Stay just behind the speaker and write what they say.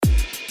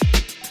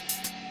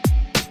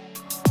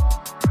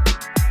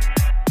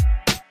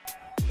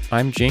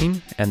I'm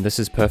Gene, and this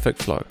is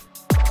Perfect Flow.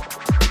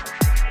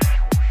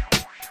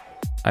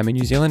 I'm a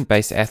New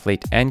Zealand-based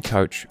athlete and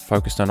coach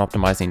focused on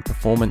optimizing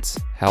performance,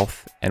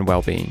 health, and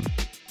well-being.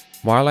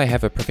 While I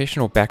have a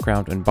professional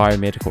background in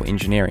biomedical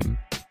engineering,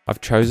 I've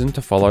chosen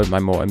to follow my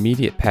more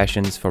immediate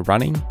passions for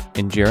running,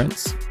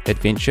 endurance,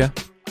 adventure,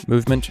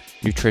 movement,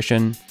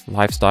 nutrition,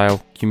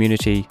 lifestyle,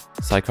 community,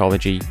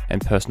 psychology,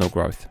 and personal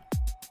growth.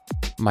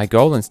 My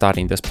goal in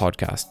starting this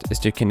podcast is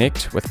to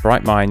connect with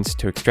bright minds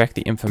to extract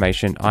the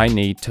information I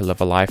need to live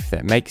a life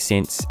that makes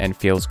sense and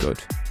feels good,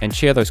 and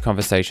share those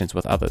conversations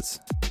with others.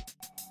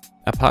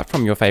 Apart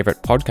from your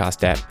favorite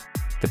podcast app,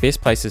 the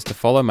best places to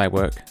follow my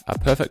work are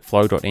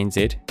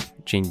perfectflow.nz,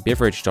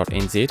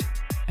 genebeverage.nz,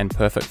 and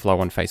Perfect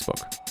Flow on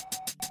Facebook.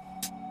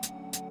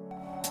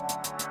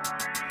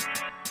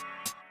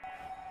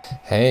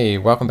 Hey,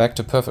 welcome back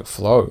to Perfect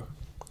Flow.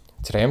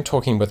 Today I'm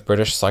talking with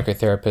British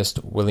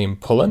psychotherapist William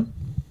Pullen.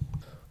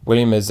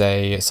 William is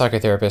a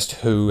psychotherapist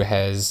who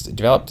has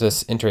developed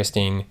this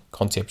interesting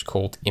concept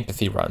called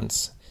empathy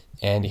runs,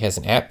 and he has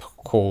an app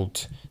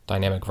called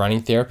Dynamic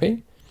Running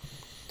Therapy.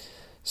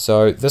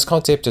 So this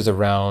concept is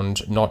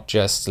around not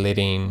just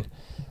letting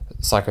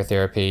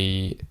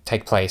psychotherapy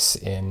take place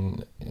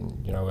in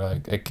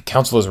a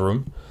counselor's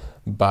room,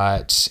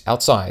 but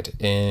outside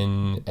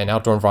in an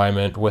outdoor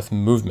environment with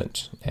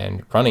movement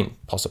and running,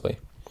 possibly.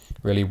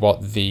 Really,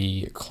 what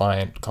the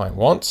client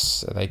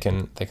wants, they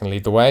can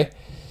lead the way.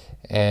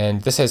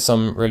 And this has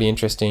some really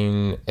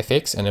interesting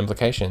effects and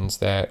implications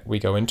that we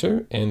go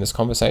into in this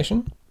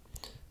conversation.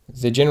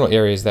 The general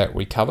areas that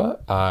we cover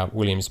are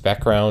William's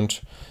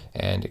background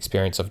and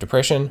experience of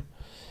depression,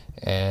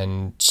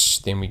 and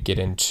then we get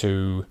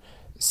into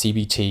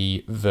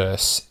CBT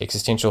versus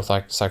existential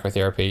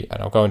psychotherapy,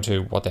 and I'll go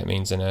into what that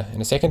means in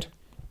a second.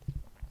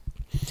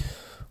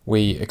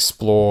 We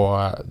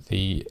explore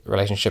the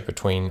relationship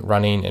between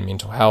running and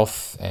mental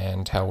health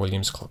and how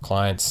William's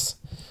clients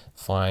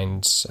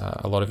find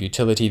a lot of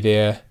utility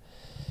there.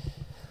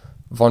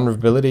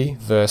 Vulnerability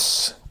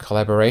versus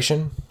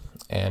collaboration,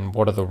 and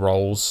what are the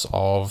roles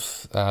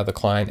of the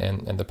client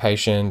and the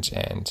patient,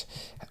 and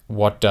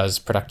what does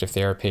productive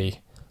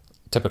therapy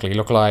typically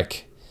look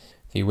like.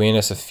 The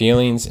awareness of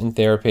feelings in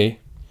therapy.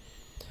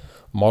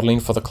 Modeling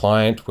for the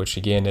client, which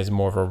again is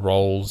more of a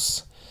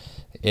roles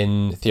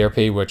in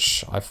therapy,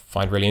 which I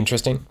find really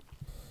interesting.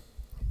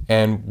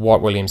 And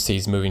what William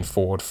sees moving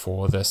forward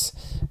for this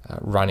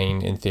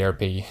running in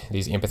therapy,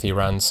 these empathy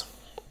runs.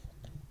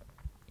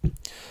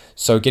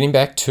 So getting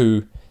back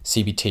to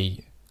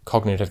CBT,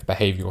 cognitive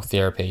behavioral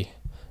therapy,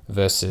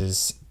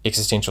 versus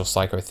existential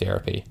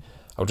psychotherapy,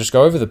 I'll just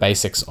go over the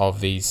basics of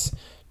these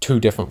two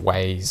different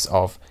ways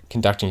of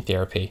conducting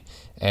therapy,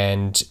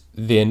 and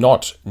they're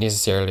not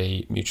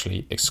necessarily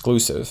mutually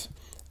exclusive.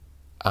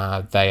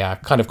 They are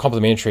kind of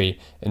complementary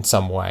in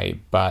some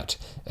way, but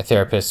a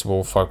therapist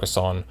will focus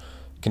on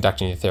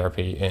conducting the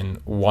therapy in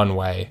one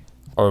way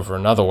over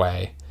another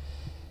way.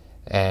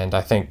 And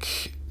I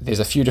think there's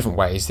a few different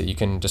ways that you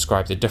can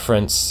describe the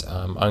difference.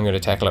 I'm going to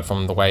tackle it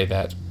from the way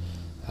that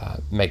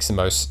makes the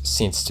most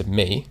sense to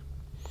me.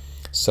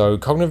 So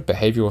cognitive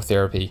behavioral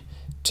therapy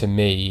to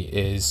me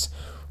is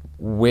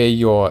where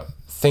you're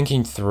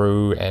thinking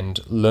through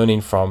and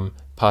learning from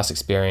past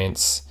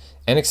experience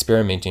and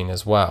experimenting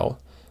as well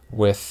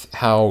with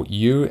how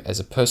you as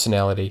a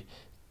personality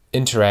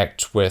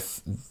interact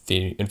with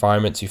the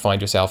environments you find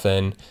yourself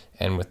in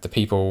and with the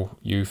people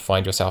you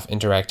find yourself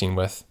interacting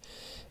with,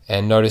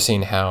 and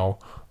noticing how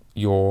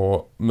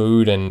your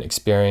mood and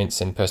experience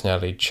and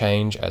personality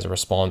change as a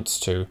response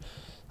to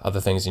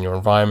other things in your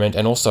environment,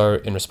 and also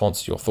in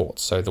response to your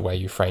thoughts, so the way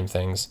you frame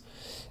things.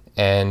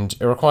 And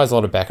it requires a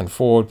lot of back and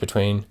forward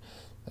between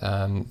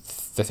the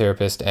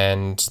therapist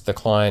and the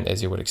client,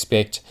 as you would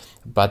expect,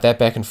 but that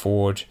back and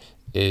forward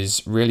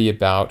is really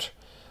about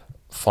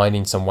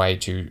finding some way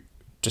to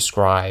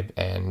describe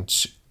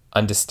and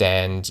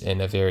understand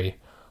in a very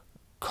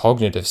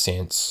cognitive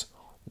sense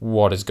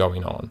what is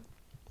going on.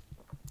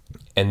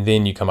 And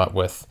then you come up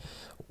with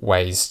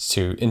ways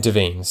to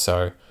intervene.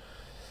 So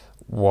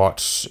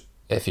what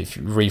if you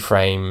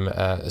reframe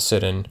a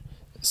certain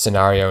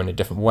scenario in a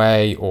different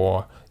way,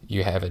 or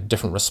you have a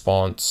different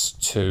response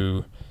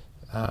to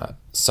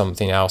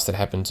something else that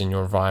happens in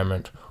your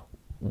environment,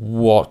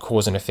 what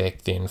cause and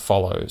effect then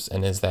follows,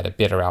 and is that a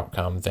better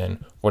outcome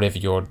than whatever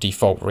your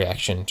default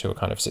reaction to a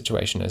kind of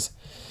situation is?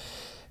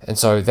 And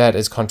so that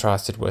is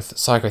contrasted with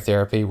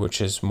psychotherapy,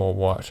 which is more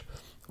what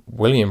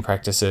William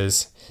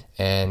practices,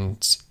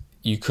 and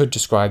you could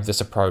describe this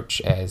approach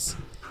as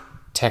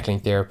tackling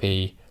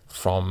therapy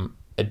from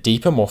a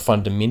deeper, more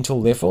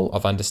fundamental level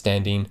of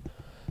understanding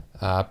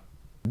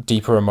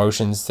deeper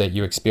emotions that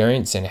you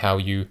experience and how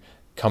you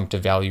come to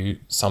value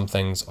some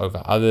things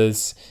over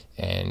others,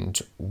 and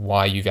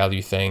why you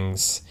value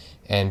things,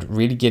 and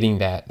really getting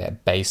that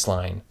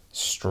baseline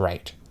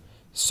straight,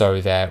 so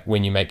that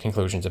when you make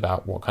conclusions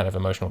about what kind of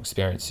emotional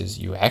experiences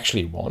you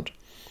actually want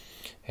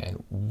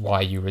and why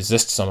you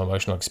resist some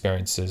emotional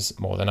experiences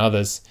more than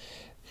others,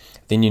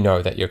 then you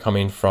know that you're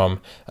coming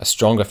from a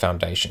stronger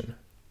foundation.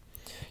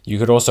 You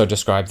could also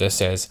describe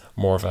this as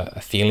more of a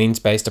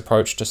feelings-based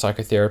approach to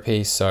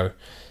psychotherapy. So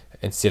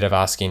instead of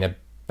asking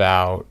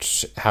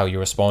about how you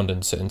respond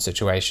in certain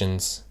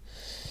situations,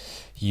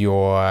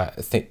 you're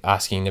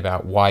asking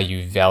about why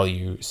you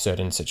value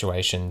certain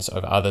situations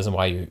over others and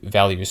why you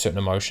value certain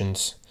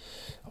emotions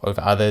over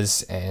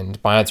others.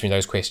 And by answering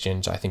those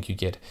questions, I think you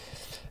get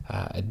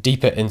a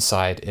deeper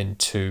insight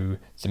into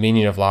the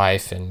meaning of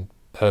life and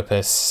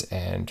purpose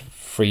and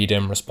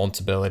freedom,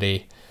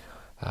 responsibility,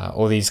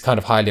 all these kind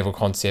of high-level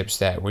concepts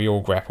that we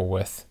all grapple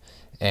with.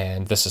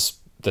 And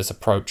this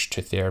approach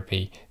to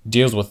therapy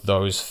deals with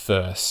those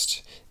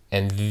first,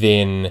 and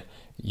then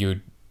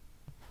you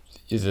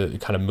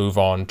kind of move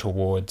on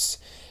towards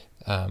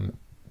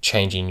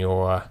changing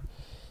your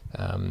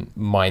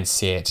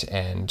mindset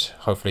and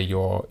hopefully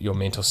your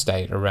mental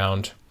state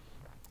around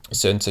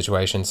certain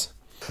situations.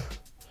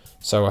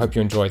 So I hope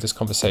you enjoyed this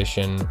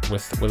conversation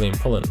with William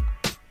Pullen.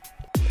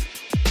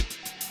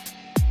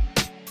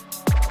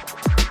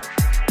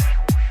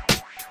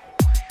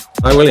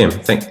 Hi, William.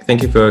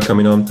 Thank you for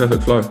coming on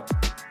Perfect Flow.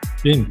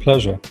 Been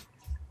pleasure.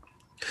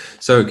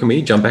 So can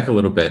we jump back a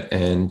little bit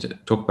and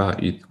talk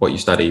about what you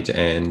studied,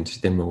 and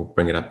then we'll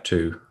bring it up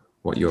to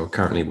what your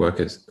current work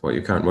is?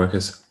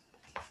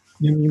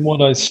 You mean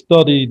what I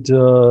studied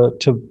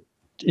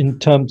in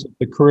terms of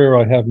the career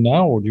I have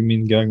now, or do you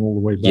mean going all the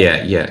way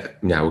back? Yeah.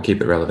 We'll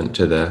keep it relevant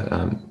to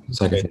the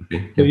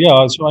psychotherapy.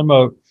 Okay. So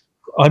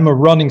I'm a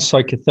running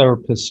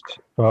psychotherapist,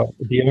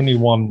 the only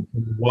one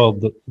in the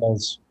world that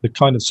does the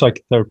kind of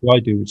psychotherapy I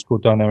do. It's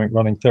called dynamic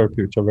running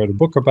therapy, which I wrote a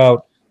book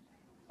about.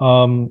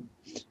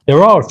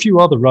 There are a few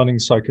other running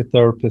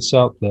psychotherapists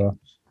out there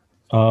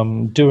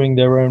doing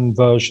their own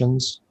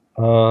versions.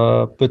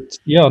 But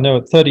yeah, no,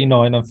 at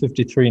 39, I'm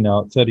 53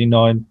 now. At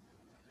 39,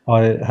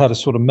 I had a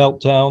sort of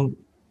meltdown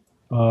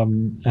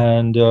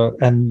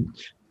and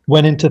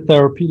went into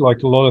therapy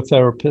like a lot of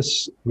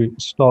therapists. It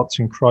starts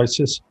in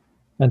crisis.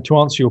 And to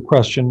answer your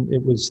question,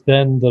 it was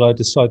then that I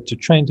decided to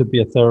train to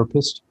be a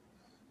therapist.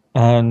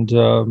 And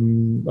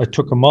I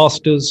took a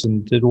master's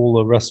and did all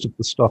the rest of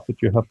the stuff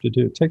that you have to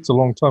do. It takes a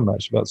long time,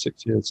 actually, about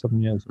 6 years,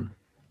 7 years.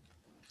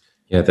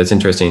 Yeah, that's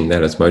interesting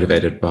that it's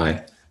motivated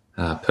by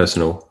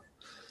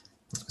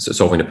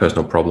solving a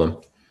personal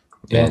problem.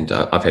 Yeah. And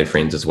I've had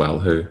friends as well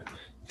who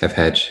have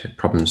had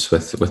problems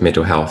with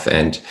mental health,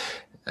 and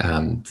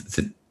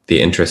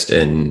the interest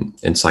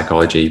in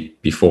psychology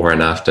before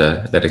and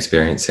after that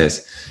experience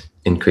has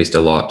increased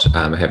a lot.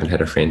 I haven't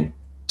had a friend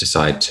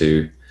decide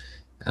to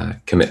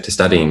commit to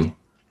studying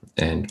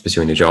and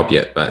pursuing a job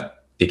yet,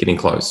 but they're getting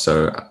close.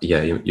 So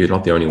yeah, you're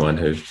not the only one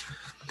who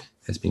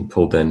has been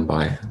pulled in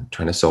by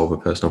trying to solve a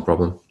personal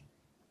problem.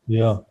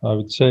 Yeah, I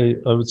would say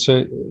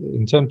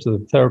in terms of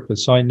the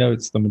therapists, I know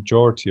it's the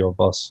majority of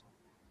us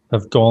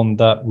have gone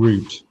that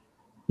route,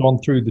 gone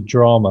through the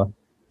drama.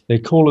 They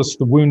call us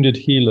the wounded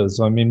healers.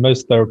 I mean,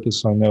 most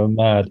therapists I know are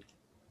mad,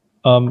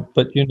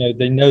 but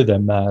they know they're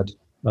mad.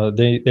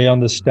 They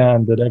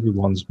understand that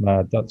everyone's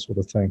mad, that sort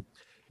of thing.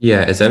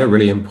 Yeah, is that a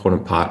really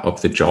important part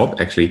of the job,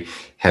 actually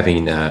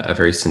having a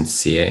very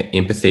sincere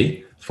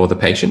empathy for the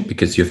patient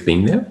because you've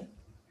been there?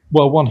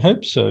 Well, one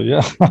hopes so,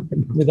 yeah.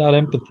 Without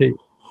empathy,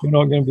 you're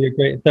not going to be a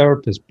great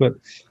therapist. But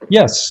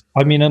yes,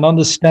 I mean, an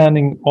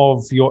understanding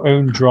of your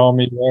own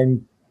drama, your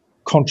own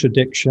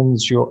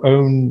contradictions, your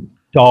own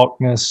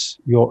darkness,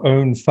 your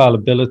own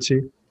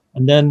fallibility.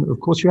 And then, of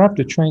course, you have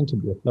to train to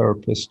be a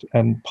therapist.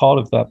 And part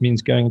of that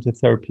means going into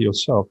therapy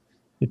yourself.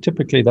 And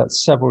typically,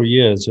 that's several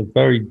years of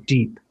very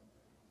deep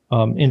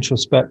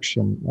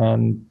introspection.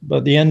 And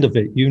at the end of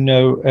it,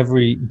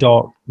 every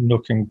dark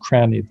nook and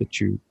cranny that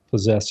you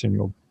possess in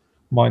your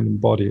mind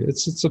and body.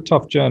 It's a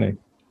tough journey.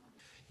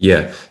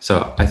 Yeah.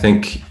 So I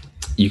think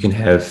you can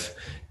have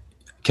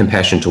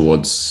compassion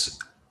towards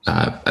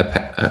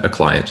a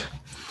client,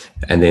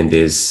 and then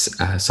there's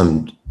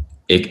some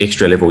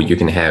extra level you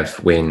can have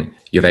when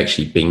you've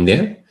actually been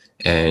there,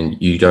 and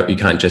you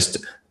can't just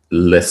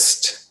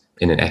list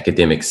in an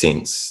academic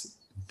sense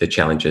the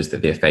challenges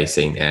that they're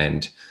facing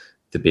and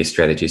the best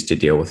strategies to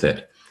deal with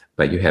it,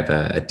 but you have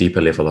a deeper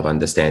level of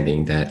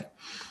understanding that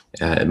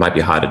it might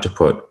be harder to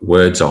put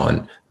words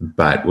on,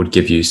 but would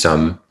give you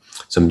some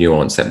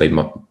nuance that may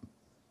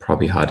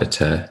probably harder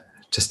to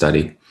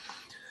study.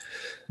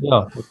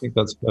 Yeah, I think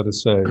that's fair to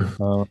say.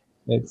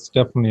 It's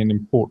definitely an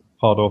important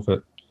part of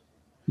it.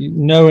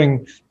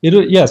 Knowing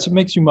it, yes, it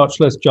makes you much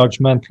less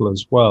judgmental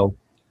as well.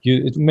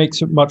 It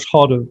makes it much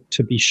harder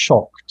to be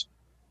shocked.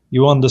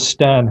 You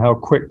understand how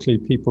quickly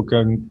people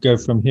go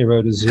from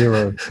hero to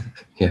zero.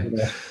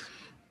 Yeah.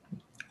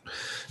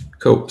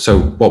 Cool. So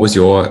what was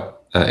your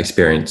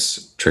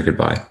experience triggered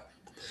by?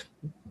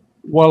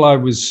 Well, for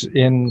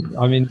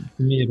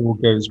me, it all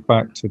goes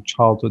back to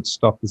childhood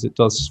stuff, as it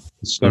does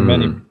for so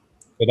many.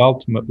 But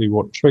ultimately,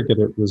 what triggered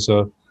it was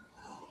a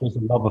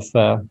love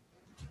affair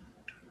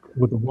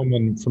with a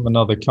woman from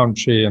another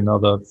country,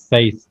 another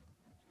faith.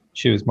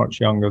 She was much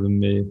younger than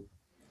me.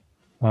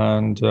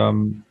 And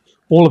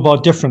all of our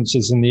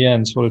differences in the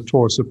end sort of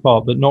tore us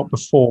apart, but not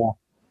before,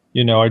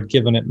 I'd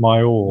given it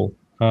my all.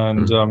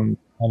 And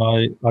and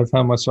I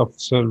found myself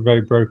sort of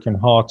very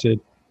broken-hearted,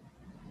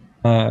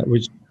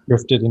 which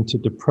drifted into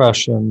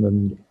depression,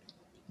 and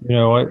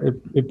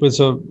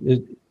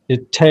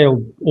it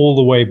tailed all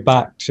the way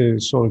back to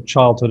sort of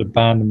childhood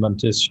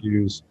abandonment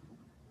issues.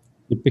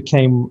 It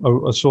became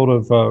a sort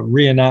of a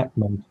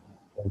reenactment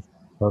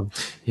of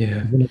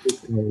Yeah. an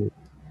original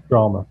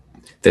drama.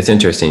 That's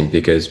interesting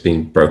because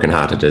being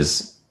brokenhearted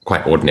is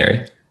quite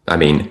ordinary. I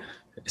mean,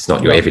 it's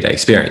not your Yeah, everyday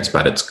experience,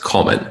 but it's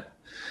common.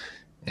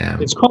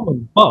 it's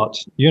common, but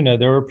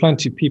there are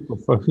plenty of people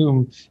for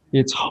whom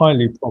it's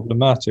highly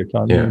problematic.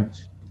 I Yeah. mean,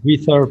 we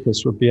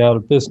therapists would be out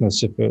of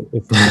business if it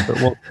wasn't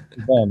for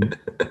them.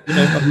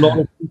 A lot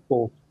of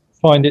people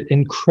find it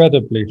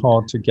incredibly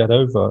hard to get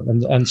over,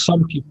 and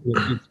some people it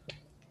leads to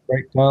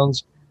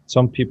breakdowns,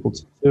 some people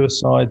to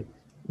suicide.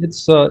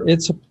 It's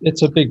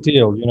a big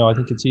deal. I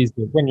think it's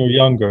easier when you're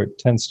younger. It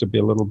tends to be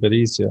a little bit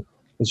easier.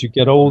 As you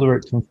get older,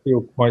 it can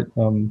feel quite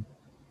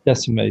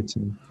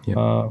decimating.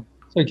 Yeah.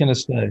 So can I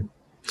say?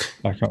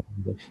 I can't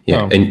remember.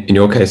 Yeah. No. In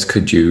your case,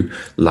 could you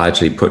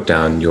largely put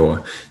down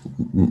your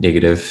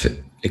negative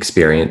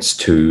experience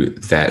to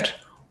that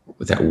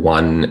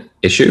one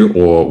issue,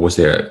 or was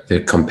there the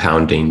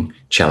compounding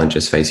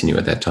challenges facing you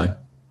at that time?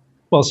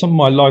 Well, some of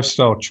my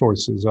lifestyle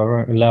choices, I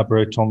won't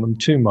elaborate on them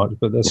too much,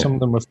 but there's Yeah. some of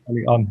them were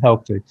fairly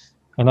unhealthy,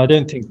 and I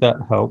don't think that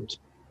helped.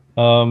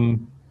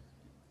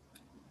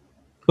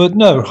 But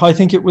no, I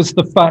think it was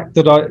the fact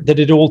that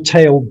it all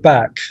tailed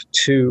back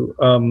to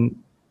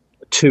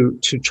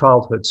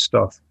childhood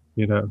stuff,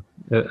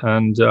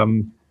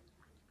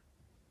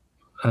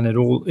 and it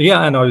all,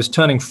 yeah. And I was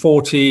turning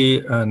 40,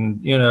 and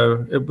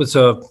it was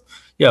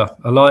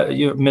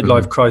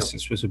midlife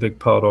crisis was a big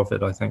part of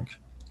it, I think.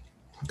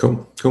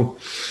 Cool.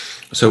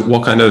 So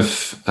what kind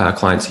of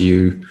clients are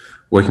you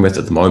working with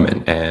at the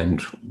moment?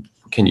 And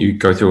can you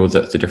go through all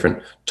the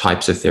different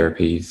types of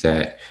therapy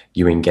that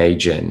you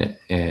engage in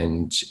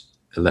and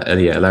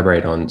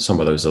elaborate on some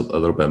of those a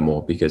little bit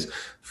more? Because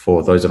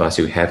for those of us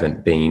who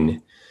haven't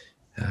been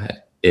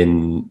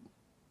into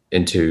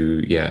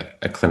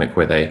a clinic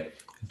where they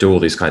do all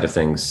these kind of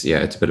things,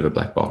 it's a bit of a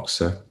black box.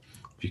 So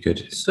if you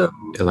could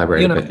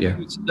elaborate a bit, I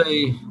would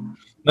say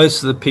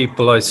most of the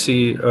people I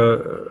see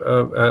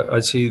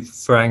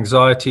for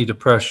anxiety,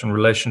 depression,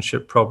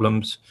 relationship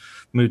problems,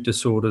 mood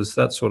disorders,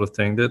 that sort of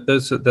thing.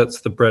 That's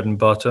the bread and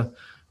butter.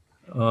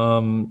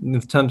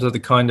 In terms of the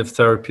kind of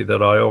therapy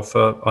that I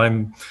offer,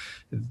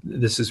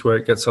 this is where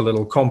it gets a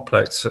little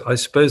complex. I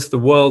suppose the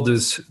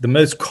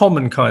most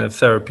common kind of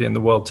therapy in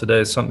the world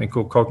today is something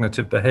called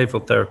cognitive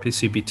behavioral therapy,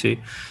 CBT.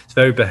 It's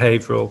very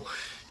behavioral.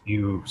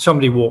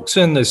 Somebody walks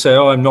in, they say,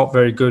 "Oh, I'm not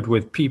very good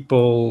with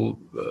people."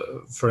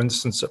 For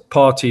instance, at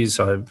parties,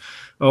 I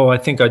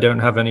think I don't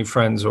have any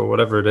friends, or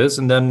whatever it is.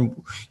 And then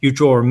you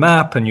draw a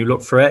map and you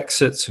look for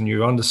exits and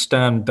you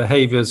understand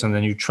behaviors, and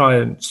then you try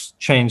and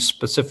change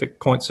specific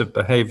points of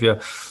behavior,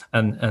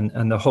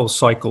 and the whole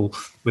cycle,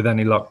 with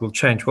any luck, will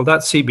change. Well,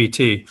 that's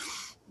CBT.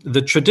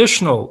 The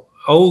traditional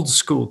old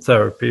school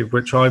therapy,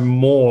 which I'm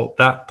more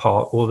that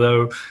part,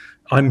 although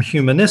I'm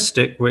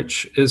humanistic,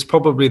 which is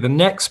probably the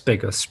next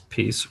biggest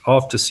piece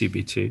after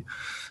CBT,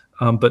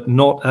 but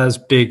not as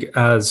big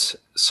as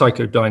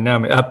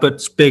psychodynamic, but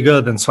it's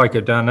bigger than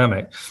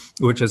psychodynamic,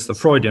 which is the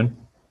Freudian.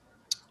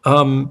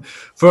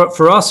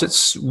 For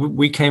us,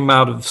 we came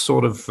out of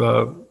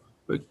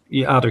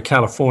out of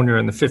California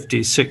in the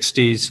 50s,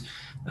 60s,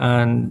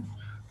 and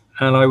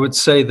I would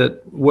say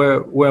that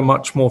we're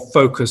much more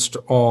focused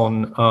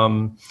on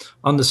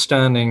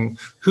understanding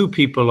who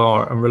people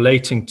are and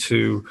relating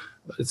to.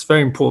 It's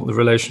very important, the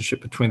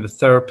relationship between the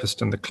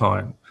therapist and the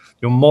client.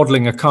 You're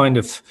modeling a kind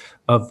of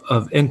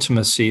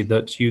intimacy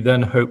that you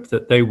then hope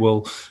that they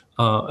will,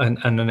 and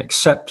an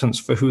acceptance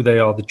for who they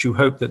are, that you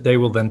hope that they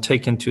will then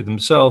take into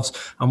themselves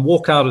and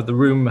walk out of the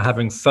room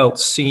having felt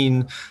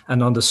seen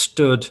and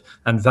understood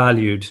and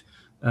valued.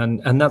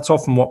 And that's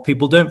often what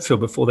people don't feel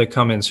before they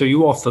come in. So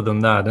you offer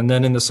them that. And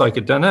then in the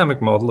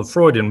psychodynamic model, the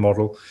Freudian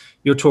model,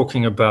 you're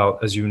talking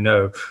about, as you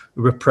know,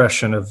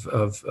 repression of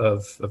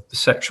the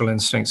sexual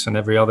instincts, and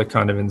every other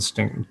kind of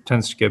instinct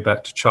tends to go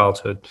back to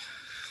childhood.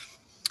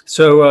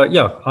 So,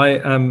 I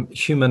am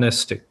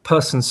humanistic,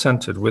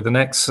 person-centered, with an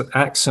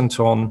accent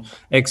on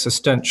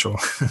existential.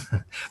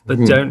 But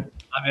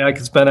I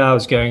could spend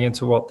hours going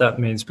into what that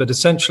means. But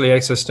essentially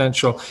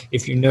existential,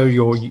 if you know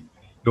your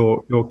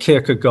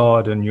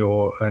Kierkegaard and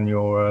your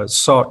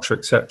Sartre,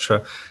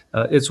 etc.,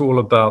 it's all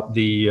about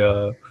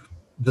the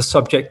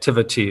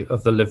subjectivity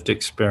of the lived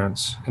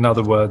experience. In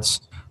other words,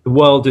 the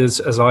world is,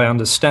 as I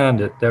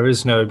understand it, there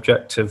is no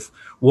objective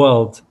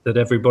world that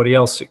everybody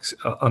else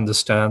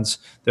understands.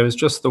 There is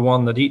just the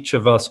one that each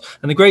of us.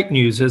 And the great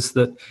news is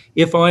that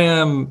if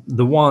I'm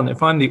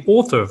the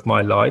author of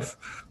my life,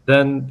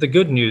 then the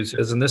good news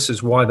is, and this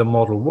is why the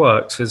model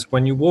works, is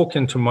when you walk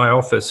into my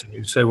office and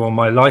you say, "Well,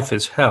 my life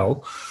is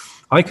hell,"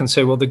 I can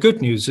say, "Well, the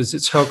good news is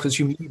it's hell because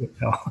you made it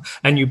hell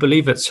and you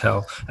believe it's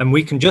hell, and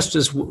we can just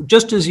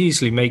as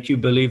easily make you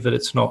believe that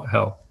it's not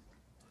hell."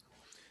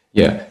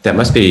 Yeah, that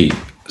must be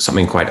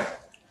something quite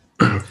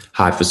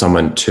hard for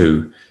someone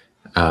to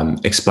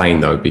explain,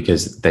 though,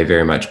 because they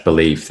very much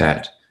believe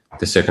that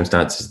the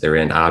circumstances they're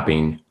in are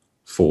being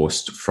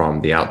forced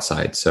from the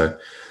outside. So,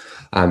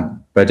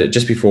 but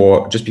just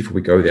before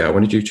we go there, I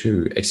wanted you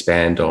to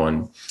expand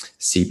on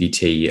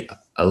CBT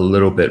a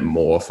little bit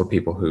more for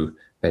people who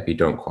maybe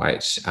don't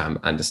quite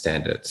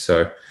understand it.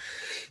 So,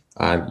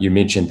 you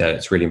mentioned that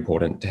it's really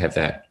important to have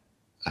that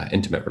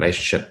intimate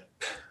relationship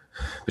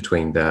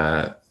between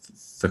the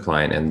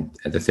client and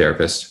the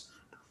therapist.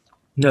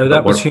 No,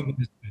 that was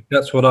humanistic.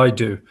 That's what I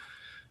do.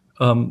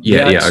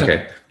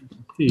 Okay.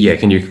 Yeah,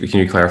 can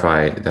you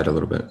clarify that a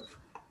little bit?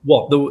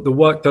 What, the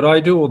work that I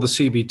do, or the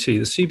CBT?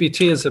 The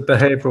CBT is a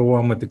behavioral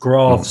one with the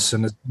graphs,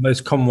 and it's the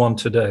most common one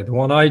today. The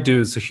one I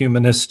do is the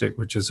humanistic,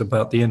 which is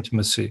about the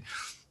intimacy.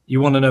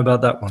 You want to know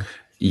about that one?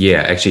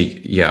 Yeah,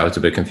 actually, yeah, I was a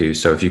bit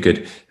confused. So if you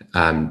could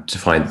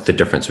define the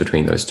difference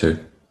between those two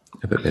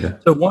a bit better.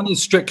 So one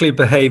is strictly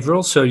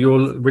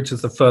behavioral, which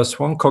is the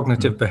first one,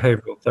 cognitive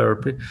behavioral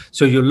therapy.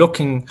 So you're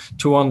looking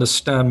to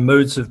understand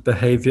modes of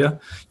behavior.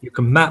 You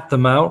can map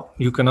them out.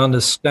 You can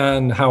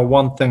understand how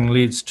one thing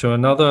leads to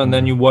another, and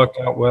then you work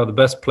out where the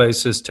best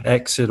place is to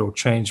exit or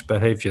change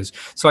behaviors.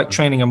 It's like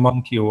training a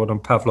monkey or one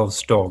of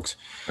Pavlov's dogs.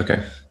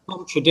 Okay.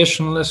 Some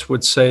traditionalists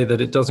would say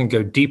that it doesn't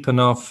go deep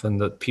enough and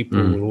that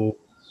people will all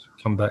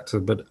come back to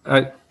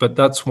it. But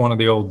that's one of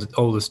the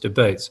oldest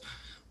debates.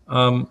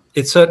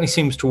 It certainly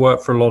seems to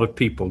work for a lot of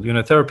people.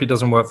 Therapy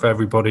doesn't work for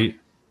everybody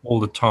all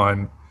the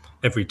time,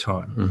 every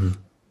time.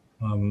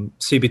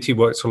 CBT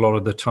works a lot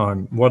of the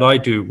time. What I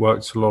do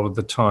works a lot of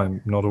the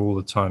time, not all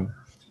the time.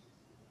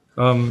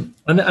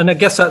 And I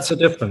guess that's the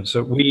difference,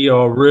 that we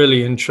are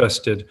really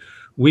interested.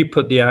 We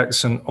put the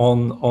accent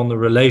on the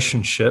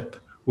relationship,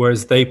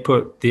 whereas they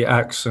put the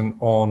accent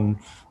on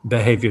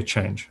behavior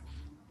change.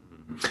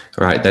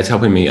 All right, that's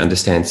helping me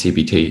understand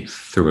CBT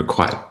through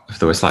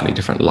a slightly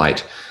different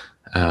light.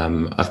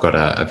 I've got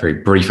a very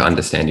brief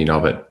understanding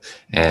of it,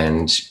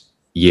 and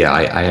yeah,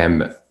 I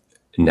am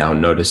now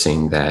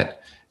noticing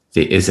that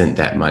there isn't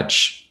that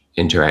much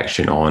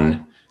interaction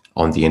on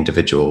the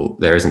individual.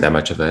 There isn't that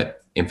much of an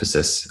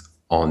emphasis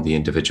on the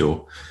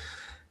individual,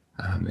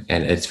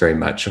 and it's very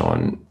much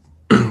on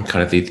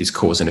kind of these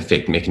cause and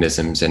effect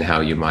mechanisms and how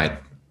you might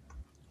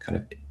kind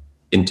of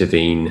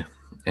intervene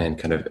and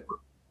kind of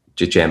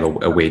jam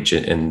a wedge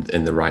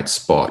in the right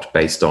spot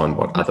based on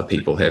what other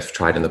people have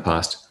tried in the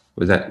past.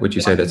 Would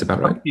you say that's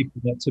about right? Some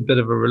people, that's a bit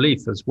of a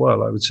relief as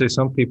well. I would say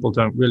some people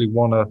don't really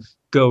want to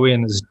go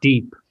in as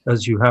deep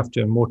as you have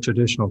to in more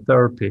traditional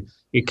therapy.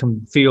 It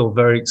can feel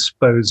very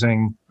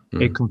exposing.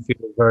 It can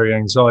feel very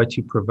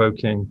anxiety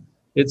provoking.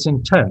 It's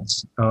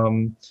intense.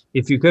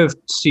 If you go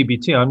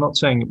CBT, I'm not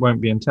saying it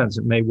won't be intense.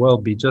 It may well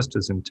be just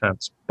as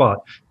intense, but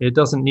it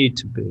doesn't need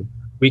to be.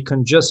 We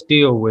can just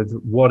deal with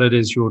what it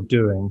is you're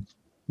doing,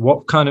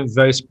 what kind of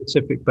very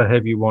specific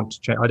behavior you want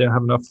to change. I don't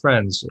have enough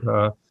friends.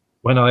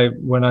 When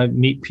I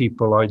meet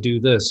people, I do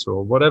this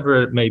or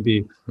whatever it may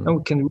be, and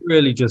we can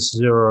really just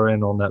zero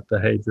in on that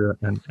behavior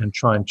and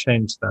try and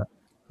change that.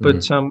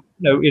 But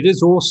it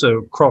is also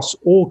across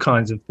all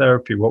kinds of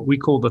therapy. What we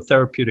call the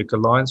therapeutic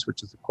alliance,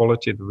 which is the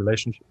quality of the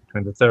relationship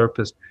between the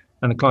therapist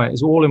and the client,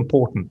 is all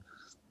important,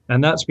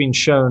 and that's been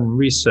shown in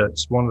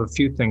research. One of the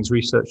few things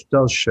research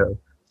does show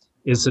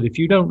is that if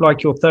you don't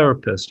like your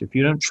therapist, if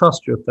you don't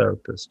trust your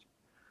therapist,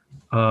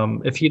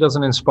 if he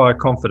doesn't inspire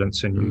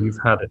confidence in you, you've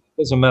had it.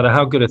 It doesn't matter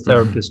how good a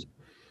therapist,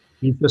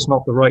 he's just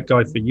not the right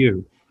guy for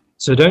you.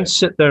 So don't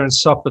sit there and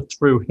suffer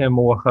through him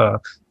or her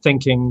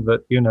thinking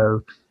that,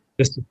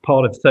 this is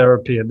part of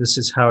therapy and this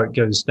is how it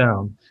goes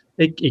down.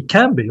 It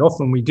can be.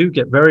 Often we do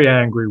get very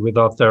angry with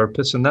our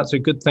therapists, and that's a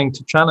good thing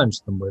to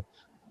challenge them with.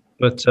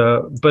 But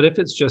if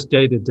it's just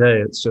day to day,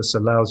 it's just a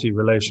lousy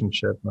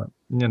relationship.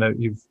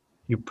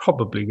 You're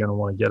probably going to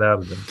want to get out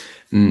of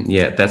them.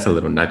 Yeah, that's a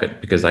little nugget,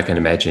 because I can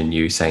imagine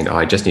you saying,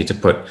 I just need to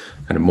put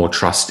kind of more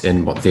trust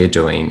in what they're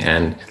doing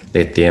and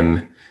let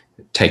them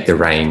take the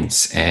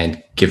reins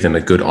and give them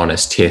a good,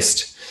 honest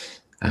test.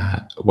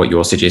 What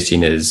you're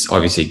suggesting is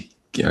obviously,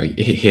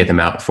 hear them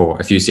out for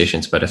a few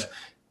sessions, but if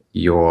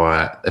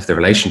the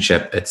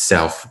relationship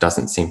itself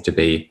doesn't seem to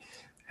be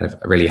kind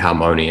of really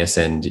harmonious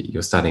and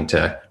you're starting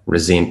to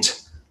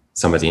resent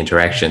some of the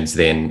interactions,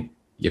 then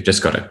you've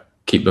just got to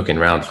keep looking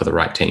around for the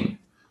right team.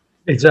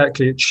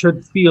 Exactly. It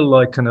should feel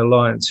like an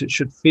alliance. It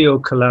should feel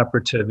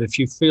collaborative. If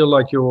you feel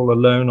like you're all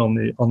alone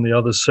on the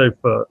other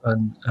sofa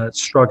and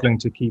struggling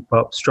to keep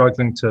up,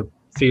 struggling to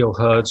feel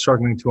heard,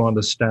 struggling to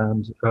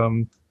understand,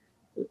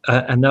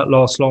 and that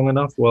lasts long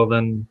enough, well,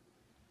 then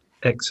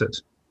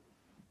exit.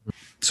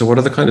 So what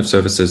are the kind of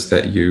services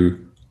that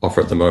you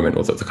offer at the moment,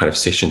 or the kind of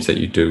sessions that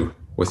you do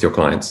with your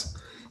clients?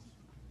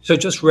 So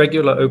just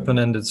regular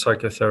open-ended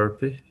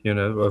psychotherapy,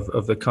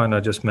 of the kind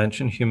I just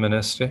mentioned,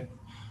 humanistic.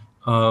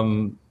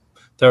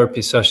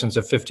 Therapy sessions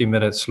are 50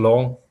 minutes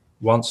long,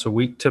 once a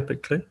week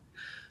typically.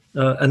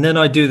 And then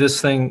I do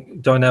this thing,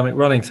 dynamic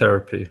running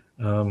therapy.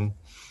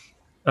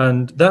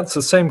 And that's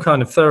the same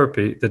kind of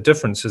therapy. The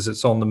difference is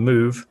it's on the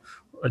move.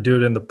 I do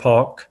it in the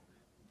park.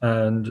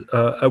 and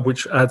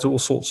which adds all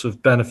sorts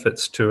of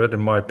benefits to it,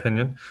 in my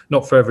opinion.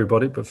 Not for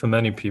everybody, but for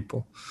many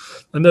people.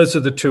 And those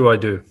are the two I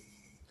do.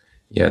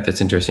 Yeah,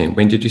 that's interesting.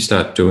 When did you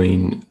start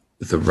doing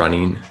the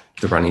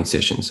running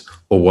sessions,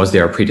 or was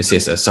there a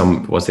predecessor?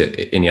 Was there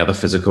any other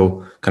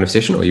physical kind of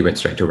session, or you went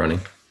straight to running?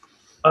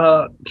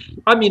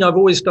 I mean, I've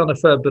always done a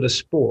fair bit of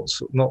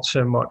sports, not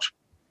so much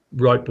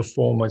right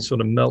before my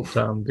sort of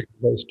meltdown because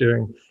I was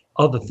doing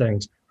other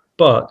things.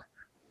 But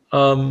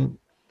no,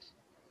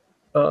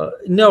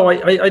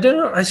 I don't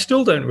know. I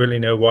still don't really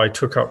know why I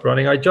took up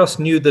running. I just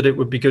knew that it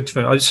would be good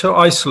for me. I was so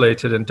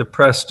isolated and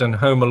depressed and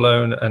home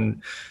alone,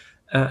 and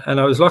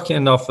I was lucky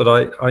enough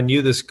that I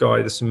knew this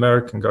guy, this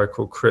American guy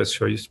called Chris,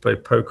 who I used to play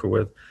poker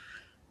with,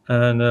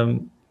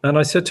 and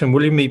I said to him,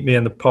 "Will you meet me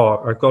in the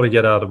park? I've got to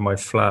get out of my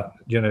flat."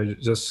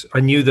 Just I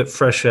knew that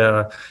fresh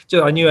air.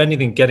 I knew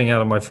anything getting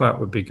out of my flat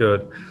would be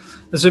good.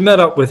 So I met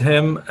up with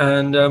him,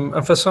 and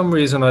for some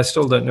reason, I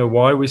still don't know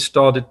why, we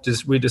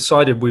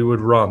decided we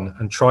would run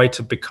and try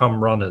to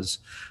become runners.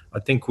 I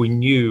think we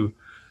knew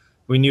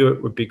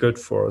it would be good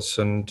for us,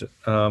 and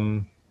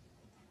then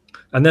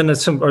I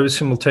was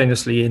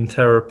simultaneously in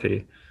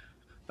therapy,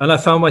 and I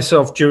found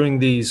myself during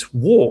these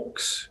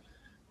walks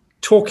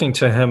talking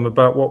to him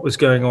about what was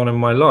going on in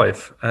my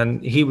life,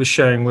 and he was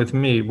sharing with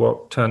me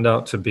what turned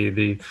out to be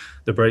the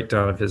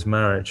breakdown of his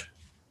marriage,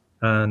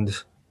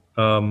 and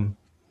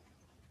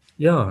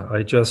yeah,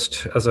 I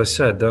just, as I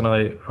said, then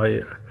and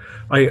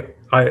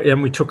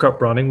we took up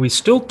running. We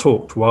still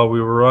talked while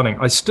we were running.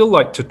 I still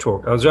like to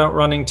talk. I was out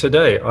running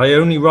today. I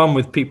only run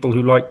with people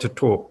who like to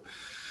talk.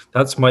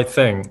 That's my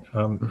thing.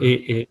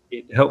 It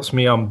helps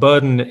me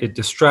unburden. It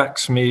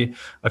distracts me.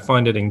 I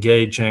find it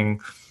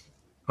engaging.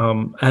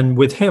 And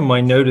with him,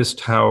 I noticed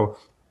how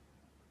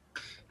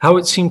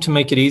it seemed to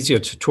make it easier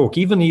to talk,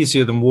 even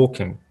easier than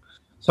walking.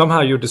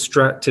 Somehow you're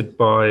distracted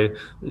by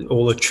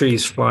all the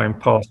trees flying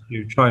past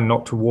you, trying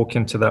not to walk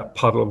into that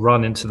puddle,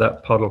 run into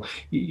that puddle.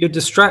 You're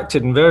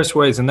distracted in various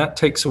ways, and that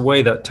takes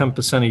away that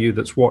 10% of you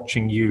that's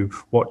watching you,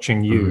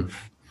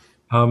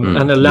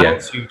 and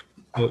allows you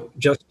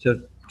just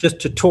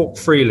to talk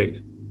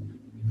freely.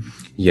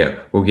 Yeah,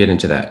 we'll get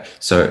into that.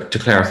 So to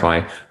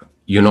clarify,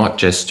 you're not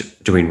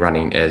just doing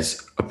running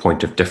as a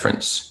point of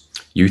difference.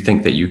 You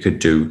think that you could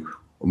do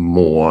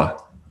more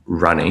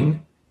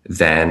running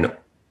than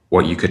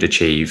what you could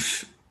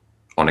achieve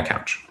on a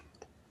couch.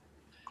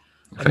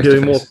 I'm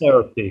doing more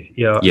therapy.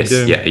 Yeah. Yes.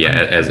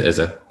 As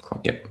a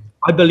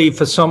I believe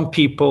for some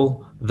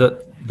people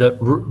that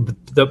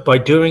by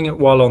doing it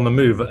while on the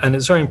move, and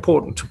it's very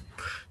important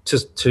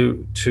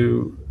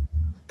to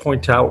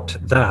point out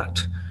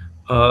that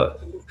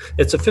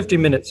it's a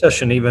 50-minute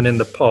session, even in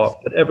the park,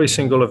 but every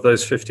single of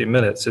those 50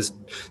 minutes is,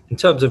 in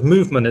terms of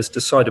movement, is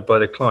decided by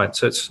the client.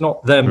 So it's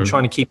not them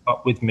trying to keep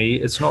up with me.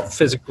 It's not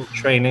physical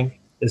training.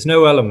 There's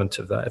no element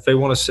of that. If they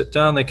want to sit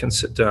down, they can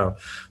sit down.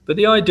 But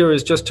the idea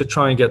is just to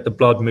try and get the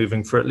blood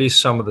moving for at least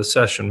some of the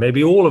session,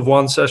 maybe all of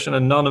one session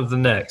and none of the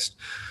next.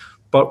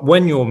 But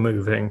when you're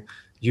moving,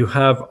 you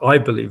have, I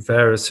believe,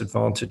 various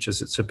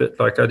advantages. It's a bit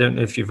like, I don't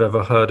know if you've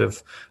ever heard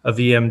of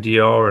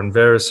EMDR and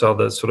various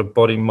other sort of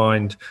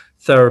body-mind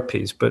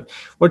therapies, but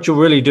what you're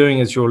really doing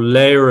is you're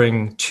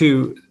layering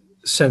two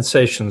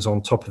sensations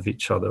on top of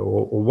each other,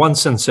 or one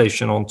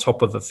sensation on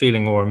top of a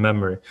feeling or a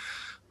memory.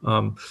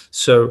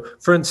 So,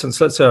 for instance,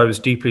 let's say I was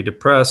deeply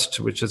depressed,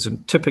 which is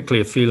typically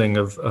a feeling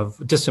of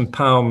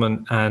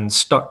disempowerment and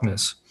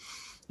stuckness.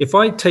 If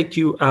I take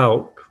you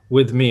out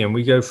with me and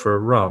we go for a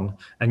run,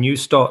 and you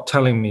start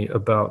telling me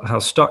about how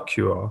stuck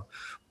you are,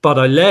 but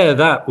I layer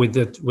that with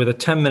a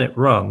 10-minute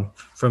run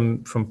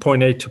from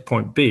point A to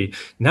point B.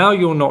 Now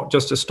you're not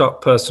just a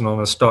stuck person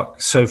on a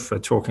stuck sofa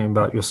talking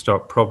about your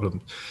stuck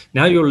problems.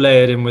 Now you're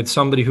layered in with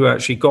somebody who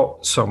actually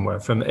got somewhere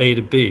from A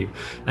to B,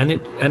 and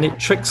it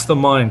tricks the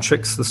mind,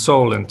 tricks the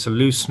soul into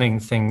loosening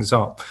things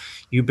up.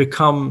 You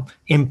become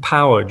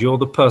empowered. You're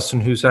the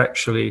person who's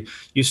actually,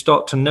 you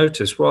start to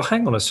notice, well,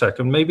 hang on a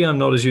second, maybe I'm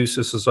not as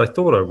useless as I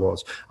thought I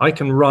was. I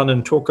can run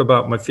and talk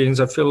about my feelings.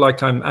 I feel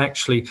like I'm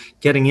actually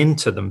getting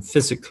into them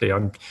physically.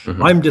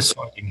 I'm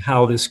deciding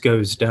how this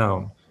goes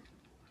down.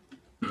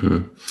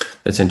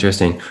 That's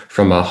interesting.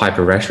 From a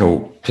hyper-rational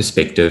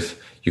perspective,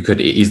 you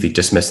could easily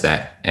dismiss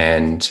that.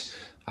 And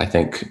I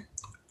think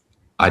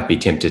I'd be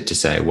tempted to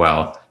say,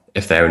 well,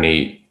 if they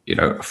only,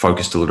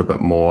 focused a little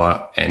bit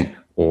more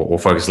or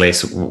focus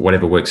less,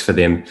 whatever works for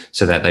them,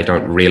 so that they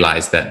don't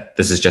realize that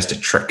this is just a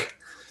trick.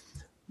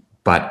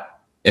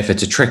 But if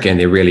it's a trick and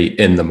they're really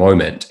in the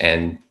moment,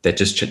 and that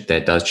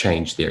does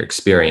change their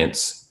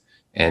experience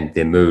and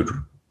their mood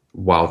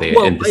while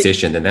they're in the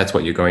session, then that's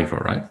what you're going for,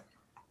 right?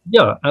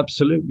 Yeah,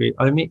 absolutely.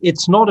 I mean,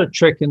 it's not a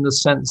trick in the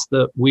sense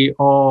that we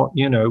are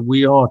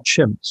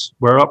chimps.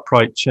 We're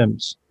upright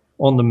chimps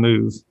on the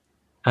move,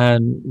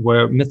 and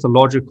we're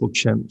mythological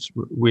chimps.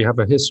 We have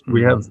a history.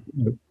 We have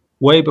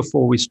way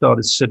before we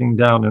started sitting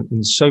down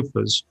in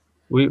sofas.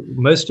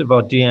 Most of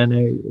our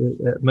DNA,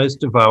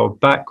 most of our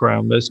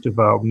background, most of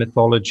our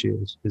mythology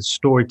is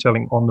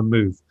storytelling on the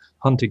move,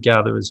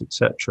 hunter-gatherers,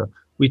 etc.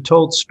 We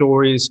told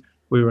stories.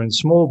 We were in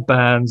small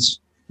bands.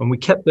 and we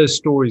kept those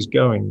stories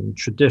going, and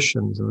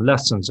traditions and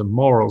lessons and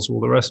morals, all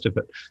the rest of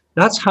it.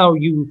 That's how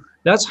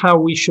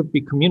we should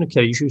be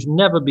communicating. You should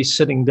never be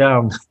sitting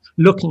down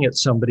looking at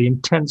somebody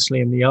intensely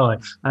in the eye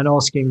and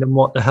asking them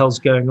what the hell's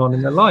going on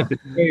in their life.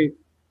 It's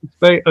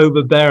very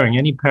overbearing.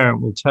 Any parent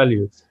will tell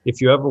you,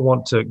 if you ever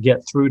want to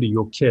get through to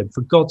your kid,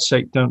 for God's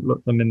sake, don't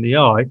look them in the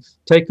eye.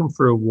 Take them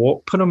for a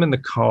walk, put them in the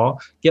car,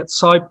 get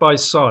side by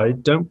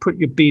side. Don't put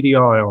your beady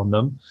eye on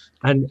them,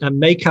 and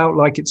make out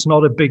like it's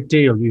not a big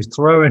deal. You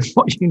throw in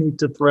what you need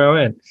to throw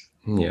in.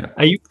 Yeah.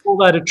 And you call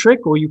that a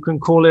trick, or you can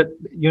call it,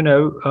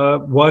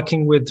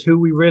 working with who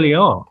we really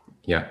are.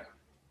 Yeah.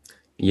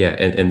 Yeah.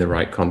 In the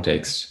right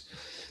context.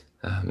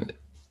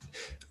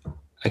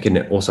 I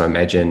can also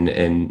imagine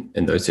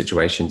in those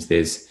situations,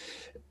 is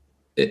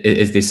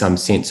there some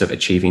sense of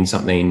achieving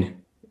something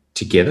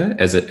together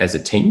as a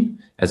team,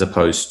 as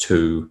opposed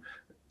to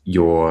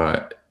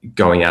you're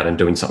going out and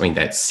doing something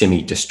that's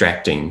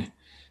semi-distracting?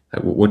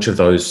 Which of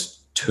those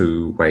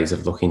two ways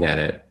of looking at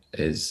it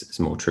is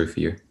more true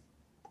for you?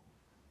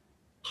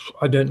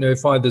 I don't know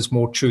if either's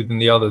more true than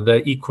the other.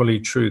 They're equally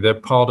true. They're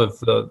part of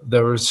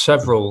there are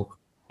several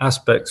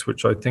aspects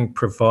which I think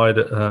provide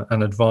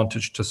an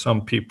advantage to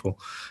some people,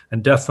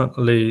 and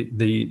definitely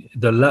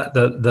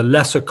the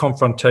lesser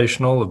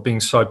confrontational of being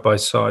side by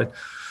side.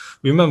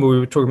 Remember, we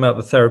were talking about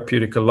the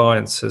therapeutic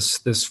alliances,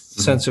 this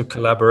sense of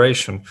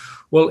collaboration.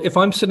 Well, if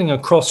I'm sitting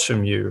across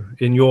from you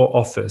in your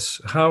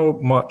office, how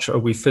much are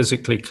we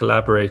physically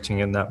collaborating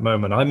in that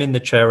moment? I'm in the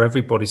chair,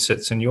 everybody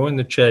sits, and you're in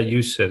the chair,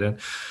 you sit in.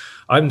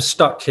 I'm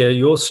stuck here,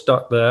 you're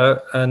stuck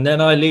there, and then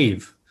I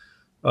leave.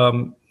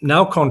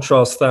 Now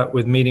contrast that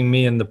with meeting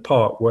me in the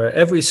park, where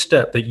every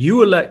step that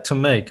you elect to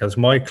make as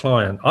my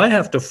client, I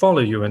have to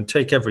follow you and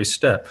take every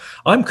step.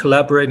 I'm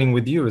collaborating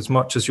with you as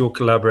much as you're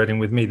collaborating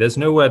with me. There's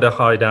nowhere to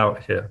hide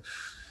out here.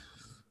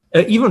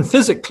 Even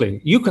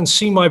physically, you can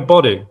see my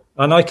body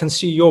and I can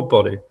see your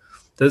body.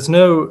 There's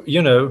no,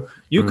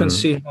 you can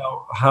see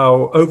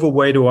how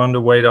overweight or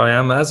underweight I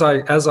am as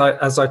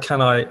I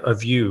can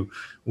of you.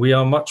 We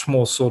are much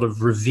more sort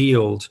of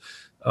revealed.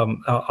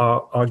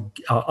 Our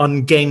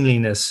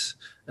ungainliness,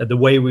 the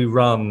way we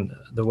run,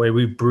 the way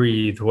we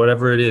breathe,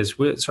 whatever it is.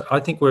 I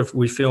think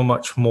we feel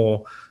much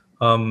more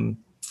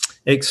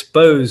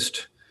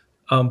exposed,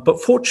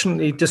 but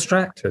fortunately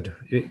distracted.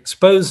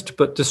 Exposed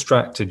but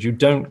distracted. You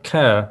don't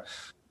care,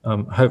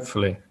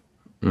 hopefully.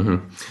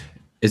 Mm-hmm.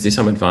 Is there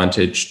some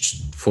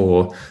advantage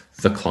for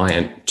the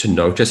client to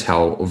notice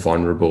how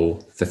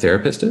vulnerable the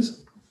therapist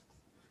is?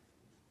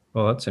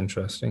 Well, that's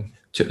interesting.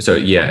 So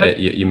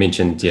you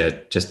mentioned,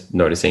 just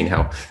noticing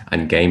how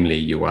ungainly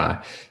you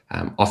are.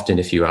 Often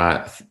if you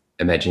are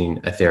imagining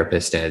a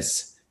therapist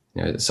as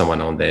someone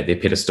on their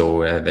pedestal,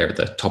 they're at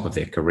the top of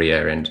their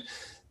career, and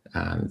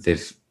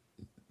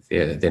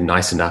they're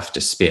nice enough to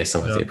spare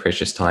some of their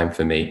precious time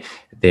for me,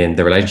 then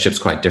the relationship's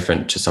quite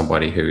different to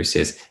somebody who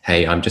says,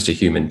 hey, I'm just a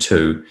human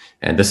too.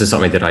 And this is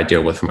something that I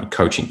deal with from a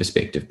coaching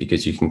perspective,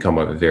 because you can come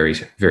over very,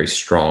 very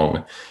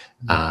strong.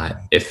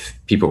 If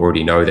people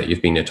already know that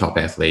you've been a top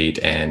athlete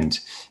and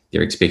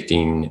they're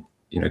expecting,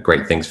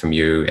 great things from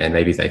you, and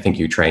maybe they think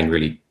you train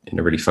really in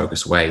a really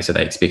focused way, so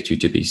they expect you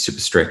to be super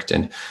strict,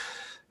 and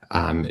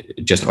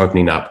just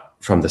opening up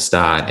from the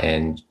start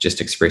and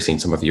just expressing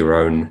some of your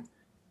own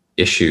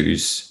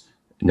issues,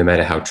 no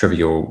matter how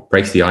trivial,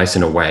 breaks the ice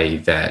in a way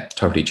that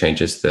totally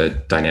changes the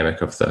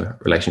dynamic of the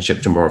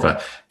relationship to more of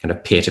a kind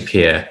of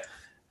peer-to-peer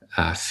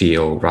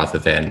feel, rather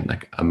than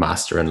like a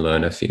master and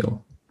learner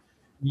feel.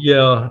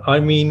 Yeah, I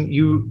mean,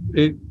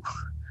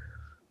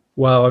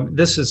 wow,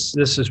 this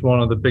is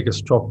one of the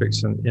biggest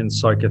topics in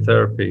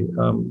psychotherapy.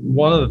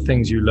 One of the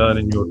things you learn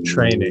in your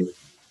training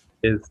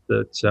is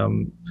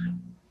that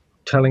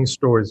telling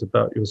stories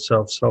about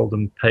yourself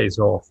seldom pays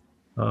off.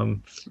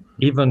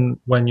 Even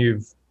when you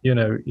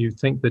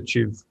think that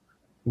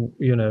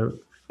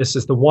this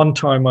is the one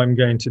time I'm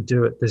going to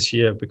do it this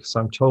year because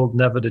I'm told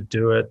never to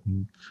do it,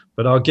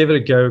 but I'll give it a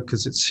go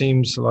because it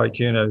seems like,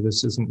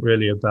 this isn't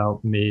really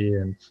about me,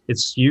 and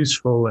it's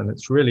useful, and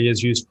it really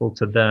is useful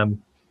to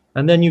them.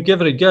 And then you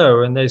give it a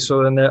go, and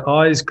their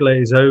eyes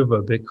glaze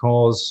over,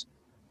 because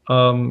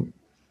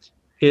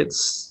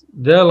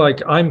they're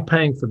like, I'm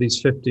paying for these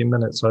 15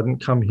 minutes. I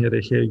didn't come here to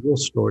hear your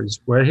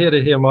stories. We're here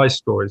to hear my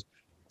stories.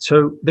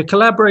 So the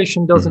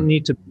collaboration doesn't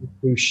need to be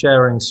through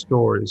sharing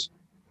stories.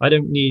 I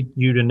don't need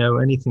you to know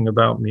anything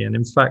about me. And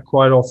in fact,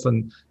 quite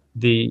often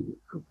the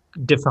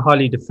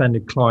highly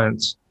defended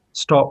clients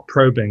start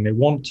probing. They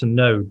want to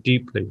know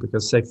deeply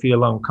because they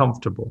feel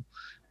uncomfortable.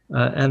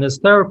 And as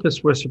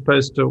therapists, we're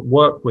supposed to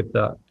work with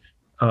that,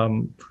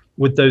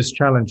 with those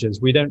challenges.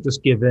 We don't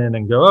just give in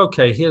and go,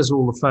 okay, here's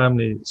all the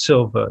family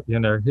silver,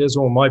 here's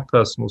all my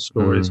personal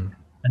stories.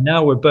 And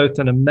now we're both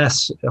in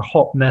a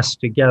hot mess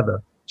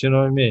together. Do you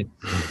know what I mean?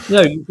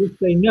 No, you just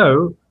say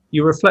no.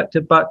 You reflect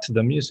it back to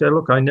them. You say,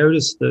 look, I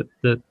noticed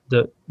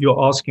that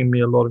you're asking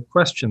me a lot of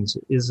questions.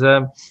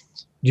 Do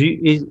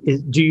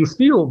you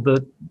feel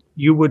that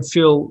you would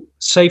feel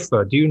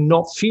safer? Do you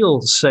not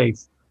feel safe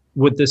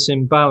with this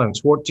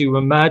imbalance? What do you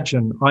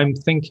imagine I'm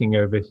thinking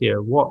over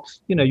here? What,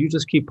 you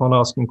just keep on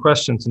asking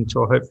questions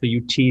until hopefully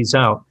you tease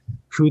out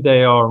who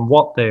they are and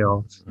what they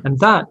are. And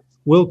that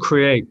will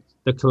create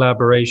the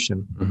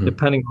collaboration,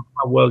 depending on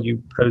how well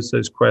you pose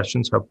those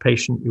questions, how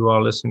patient you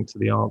are listening to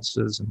the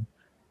answers. And,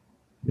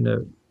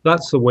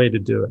 that's the way to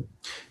do it.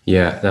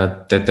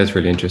 Yeah, that's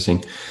really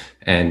interesting.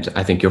 And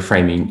I think you're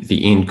framing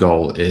the end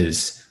goal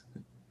is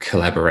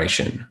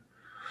collaboration,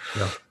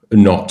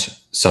 not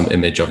some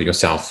image of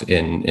yourself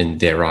in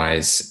their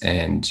eyes.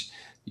 And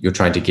you're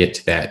trying to get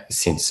to that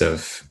sense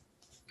of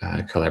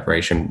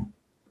collaboration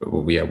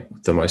will be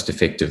the most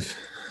effective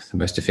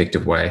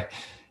way.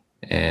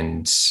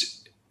 And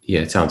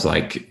yeah, it sounds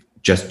like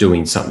just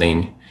doing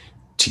something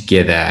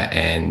together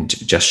and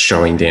just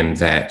showing them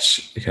that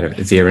kind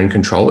of they're in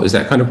control. Is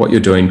that kind of what you're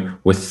doing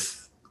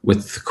with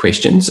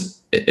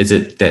questions? Is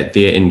it that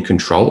they're in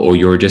control, or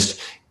you're just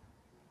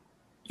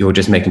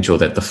making sure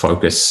that the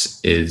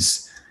focus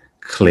is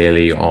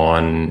clearly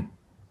on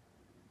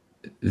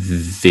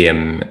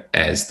them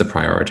as the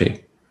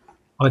priority?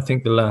 I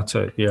think the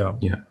latter. Yeah.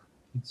 Yeah.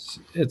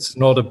 It's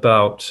not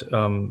about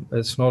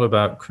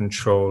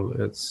control.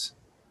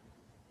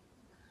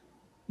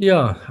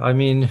 I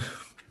mean,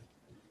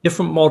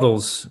 different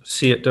models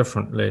see it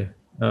differently.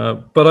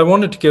 But I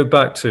wanted to go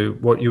back to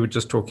what you were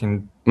just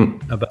talking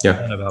about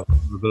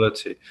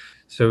vulnerability.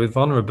 So with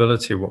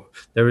vulnerability,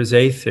 there is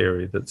a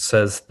theory that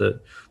says that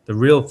the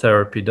real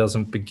therapy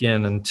doesn't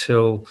begin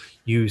until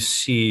you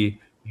see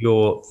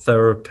your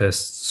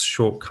therapist's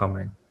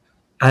shortcoming,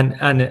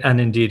 and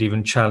indeed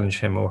even challenge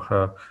him or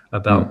her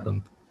about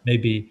them.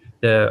 Maybe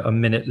they're a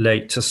minute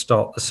late to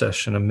start the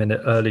session, a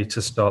minute early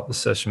to start the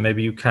session.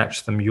 Maybe you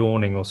catch them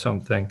yawning or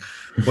something,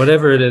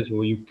 whatever it is,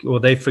 or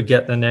they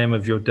forget the name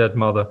of your dead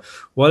mother,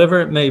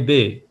 whatever it may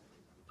be.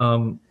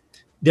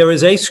 There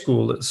is a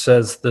school that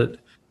says that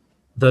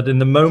in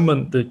the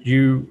moment that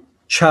you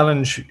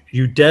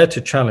dare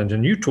to challenge,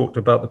 and you talked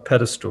about the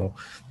pedestal,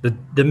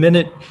 the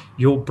minute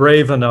you're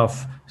brave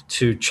enough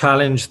to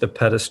challenge the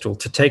pedestal,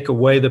 to take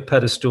away the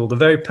pedestal, the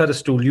very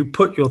pedestal you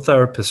put your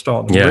therapist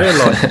on,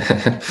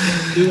 realize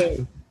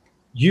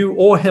you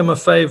or him a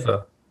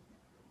favor,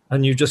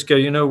 and you just go,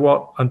 you know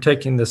what, I'm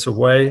taking this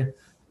away.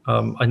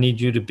 I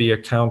need you to be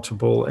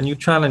accountable, and you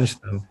challenge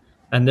them.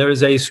 And there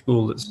is a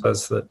school that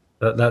says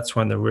that's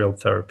when the real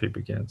therapy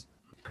begins.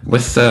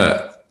 With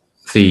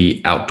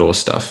the outdoor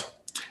stuff,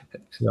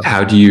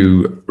 how do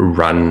you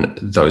run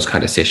those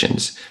kind of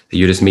sessions?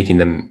 You're just meeting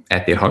them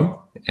at their home,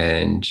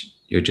 and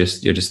you're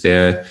just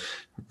there,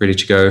 ready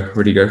to go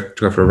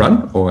for a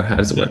run, or how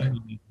does it work?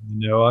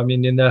 No, I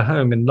mean in their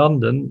home in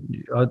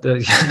London.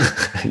 Okay.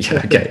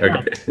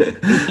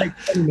 It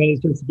takes 20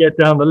 minutes just to get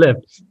down the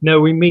lift.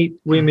 No, we meet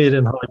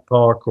in Hyde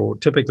Park, or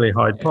typically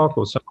Hyde Park,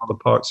 or some other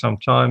park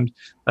sometimes,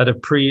 at a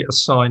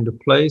pre-assigned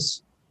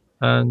place,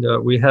 and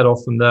we head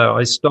off from there.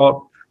 I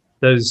start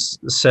those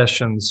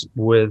sessions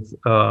with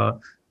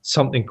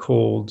something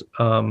called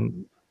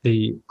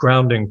the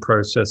grounding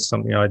process,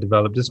 something I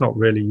developed. It's not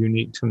really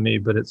unique to me,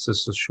 but it's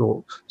just a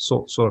short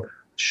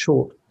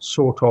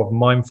sort of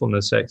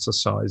mindfulness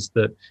exercise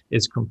that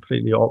is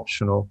completely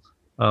optional,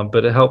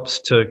 but it helps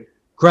to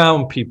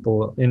ground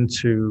people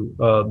into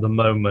the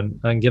moment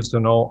and gives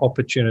them an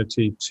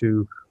opportunity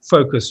to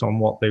focus on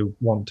what they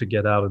want to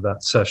get out of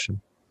that session.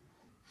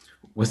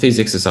 With these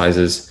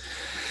exercises,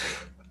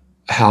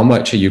 how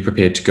much are you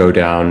prepared to go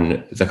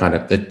down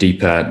the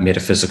deeper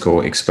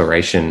metaphysical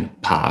exploration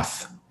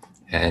path?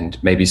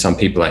 And maybe some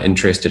people are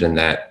interested in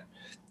that,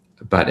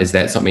 but is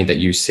that something that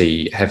you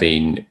see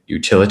having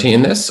utility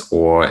in this,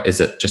 or is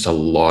it just a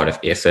lot of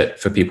effort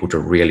for people to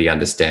really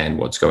understand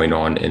what's going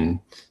on in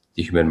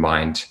the human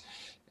mind?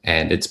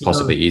 And it's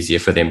possibly easier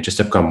for them just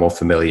to become more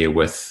familiar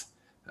with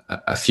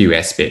a few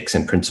aspects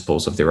and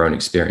principles of their own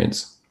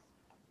experience.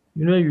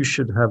 You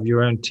should have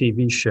your own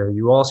TV show.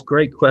 You ask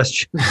great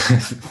questions.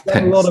 You've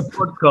done a lot of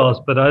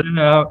podcasts, but I don't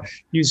know how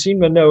you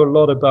seem to know a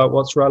lot about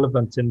what's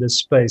relevant in this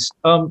space.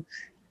 I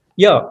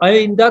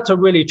mean, that's a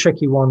really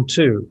tricky one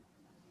too.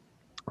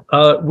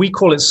 We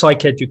call it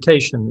psych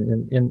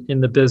education in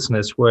the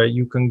business, where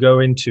you can go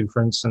into,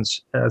 for instance,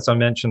 as I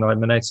mentioned,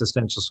 I'm an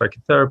existential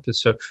psychotherapist,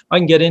 so I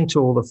can get into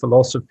all the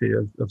philosophy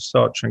of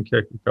Sartre and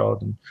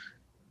Kierkegaard.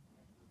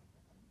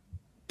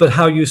 But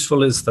how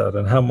useful is that?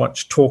 And how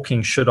much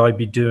talking should I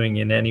be doing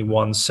in any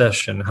one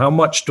session? How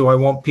much do I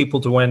want people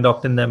to end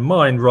up in their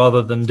mind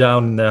rather than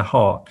down in their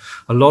heart?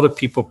 A lot of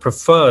people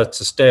prefer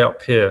to stay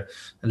up here.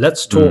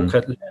 Let's talk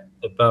at length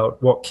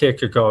about what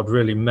Kierkegaard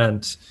really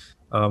meant.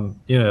 And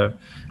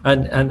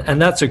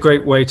that's a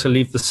great way to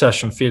leave the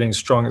session feeling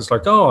strong. It's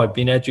like, oh, I've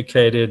been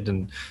educated,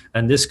 and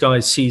this guy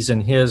sees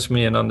and hears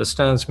me and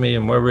understands me,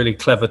 and we're really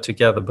clever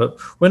together. But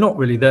we're not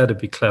really there to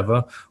be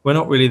clever. We're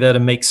not really there to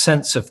make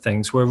sense of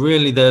things. We're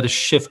really there to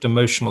shift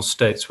emotional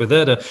states. We're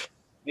there to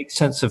make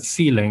sense of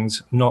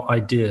feelings, not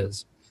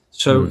ideas.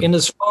 So in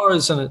as far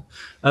as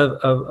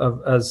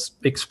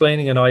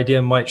explaining an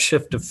idea might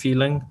shift a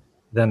feeling,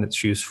 then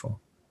it's useful.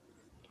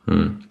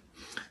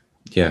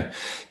 Yeah.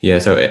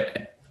 So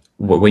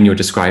when you're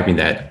describing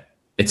that,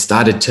 it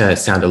started to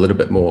sound a little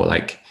bit more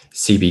like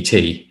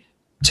CBT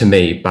to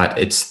me, but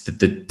it's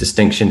the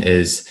distinction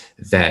is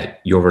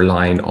that you're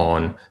relying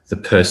on the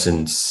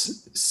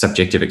person's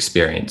subjective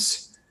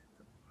experience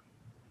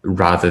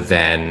rather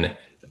than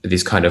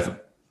these kind of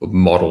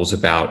models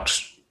about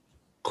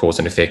cause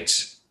and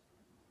effect.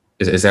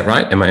 Is that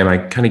right? Am I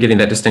kind of getting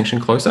that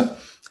distinction closer?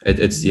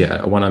 It's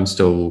one I'm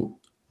still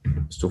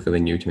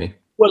feeling new to me.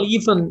 Well,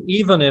 even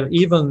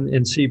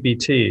in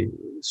CBT,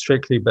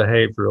 strictly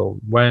behavioral,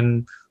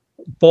 when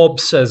Bob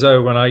says,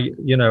 "Oh, when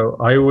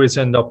I always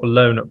end up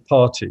alone at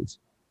parties."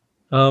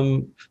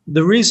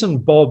 The reason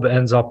Bob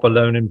ends up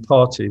alone in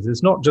parties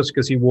is not just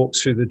because he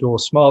walks through the door,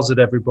 smiles at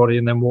everybody,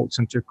 and then walks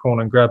into a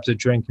corner and grabs a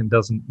drink and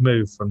doesn't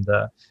move from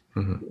there.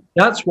 Mm-hmm.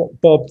 That's what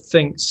Bob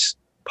thinks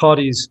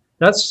parties.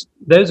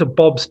 Those are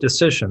Bob's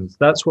decisions.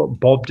 That's what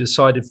Bob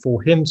decided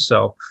for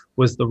himself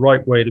was the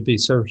right way to be.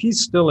 So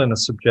he's still in a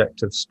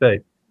subjective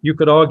state. You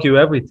could argue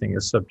everything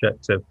is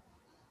subjective.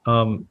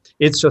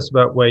 It's just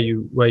about where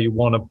you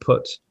want to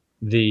put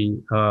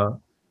the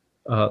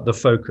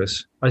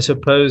focus, I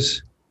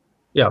suppose.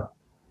 Yeah, I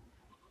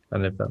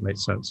don't know if that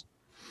makes sense.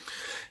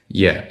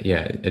 Yeah,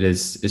 it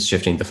is. It's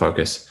shifting the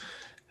focus.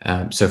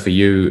 So for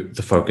you,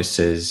 the focus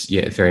is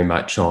very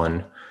much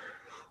on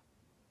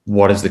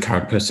what is the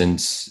current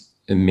person's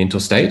mental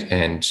state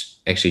and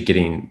actually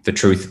getting the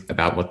truth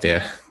about what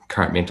their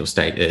current mental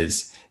state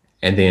is,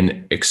 and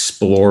then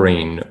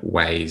exploring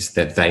ways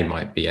that they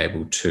might be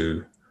able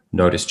to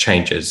notice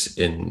changes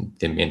in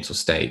their mental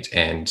state.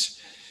 And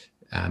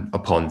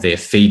upon their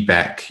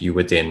feedback, you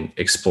would then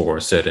explore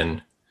a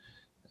certain,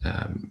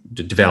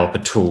 to develop a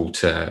tool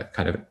to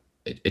kind of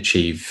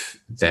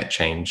achieve that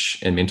change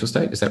in mental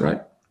state. Is that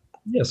right?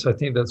 Yes, I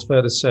think that's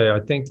fair to say. I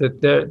think that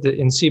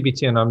in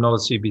CBT, and I'm not a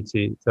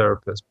CBT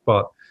therapist,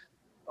 but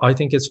I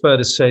think it's fair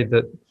to say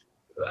that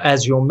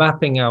as you're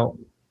mapping out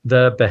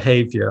their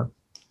behavior,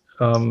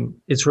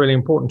 it's really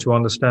important to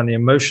understand the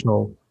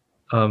emotional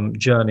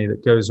journey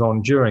that goes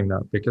on during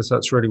that, because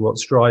that's really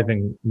what's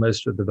driving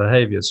most of the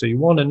behavior. So you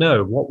want to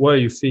know, what were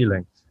you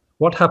feeling?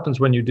 What happens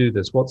when you do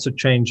this? What's a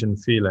change in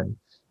feeling?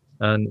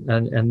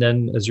 And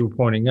then, as you're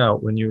pointing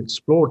out, when you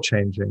explore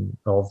changing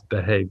of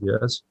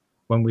behaviors,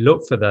 when we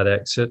look for that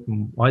exit,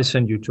 and I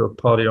send you to a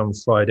party on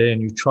Friday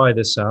and you try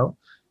this out,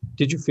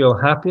 did you feel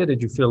happier?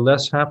 Did you feel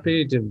less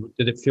happy? Did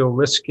it feel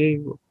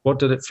risky? What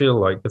did it feel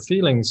like? The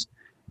feelings,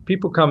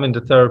 people come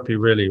into therapy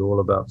really all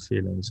about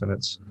feelings, and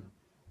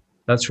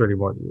that's really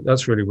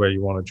where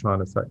you want to try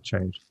and affect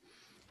change.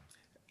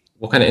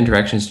 What kind of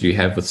interactions do you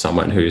have with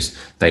someone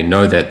they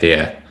know that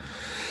they're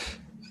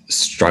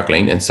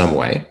struggling in some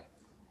way?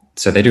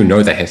 So they do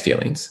know they have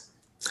feelings,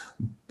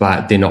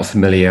 but they're not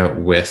familiar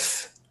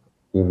with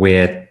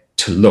where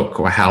to look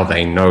or how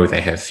they know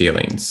they have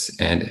feelings.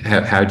 And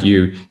how do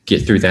you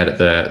get through that at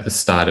the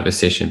start of a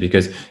session?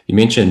 Because you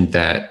mentioned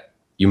that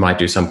you might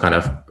do some kind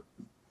of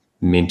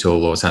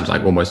mental or sounds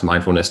like almost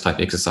mindfulness type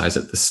exercise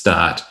at the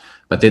start,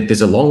 but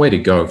there's a long way to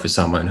go for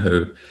someone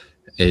who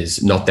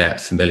is not that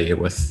familiar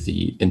with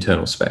the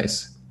internal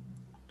space.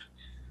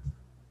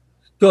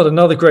 Got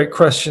another great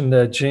question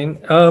there, Gene.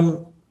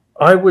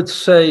 I would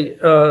say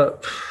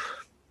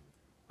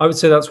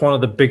that's one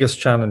of the biggest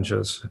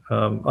challenges.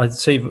 I'd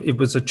say it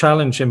was a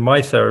challenge in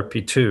my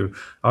therapy too.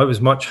 I was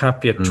much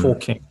happier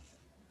talking,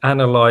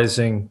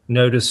 analyzing,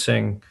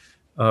 noticing,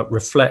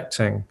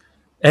 reflecting.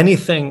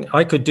 Anything,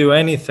 I could do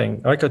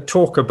anything. I could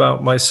talk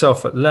about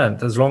myself at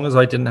length as long as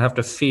I didn't have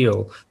to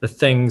feel the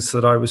things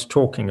that I was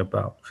talking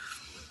about.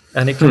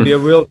 And it can be a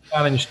real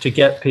challenge to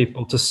get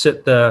people to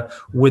sit there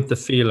with the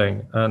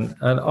feeling. And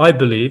I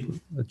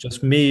believe,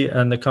 just me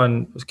and the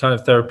kind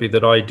of therapy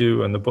that I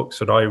do and the books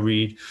that I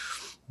read,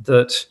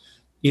 that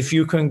if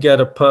you can get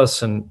a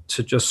person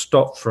to just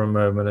stop for a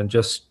moment and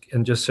just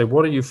say,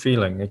 what are you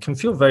feeling? It can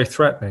feel very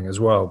threatening as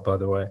well, by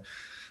the way.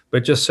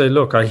 But just say,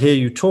 look, I hear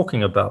you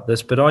talking about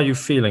this, but are you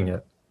feeling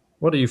it?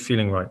 What are you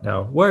feeling right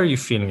now? Where are you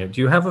feeling it?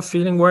 Do you have a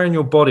feeling? Where in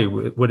your body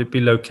would it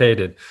be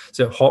located? Is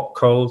it hot,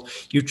 cold?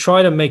 You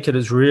try to make it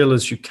as real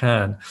as you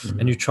can,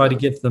 and you try to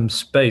give them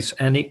space.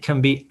 And it can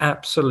be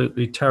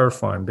absolutely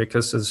terrifying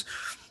because as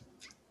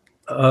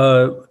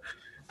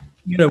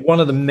one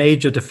of the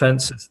major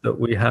defenses that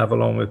we have,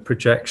 along with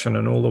projection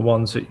and all the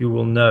ones that you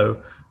will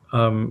know,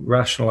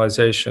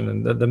 rationalization,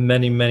 and the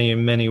many, many,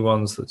 many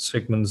ones that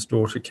Sigmund's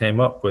daughter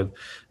came up with,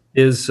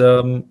 is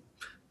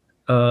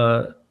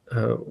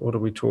what are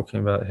we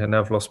talking about here? Now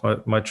I've lost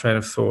my train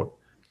of thought.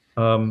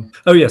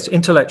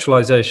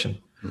 Intellectualization.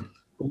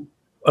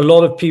 A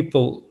lot of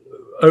people,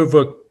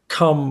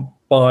 overcome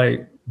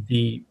by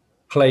the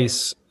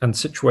place and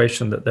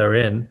situation that they're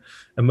in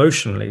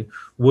emotionally,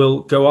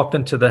 will go up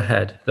into the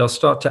head. They'll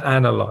start to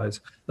analyze.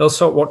 They'll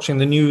start watching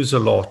the news a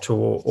lot,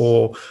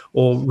 or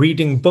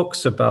reading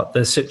books about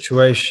their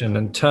situation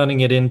and turning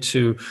it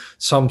into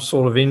some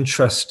sort of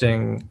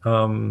interesting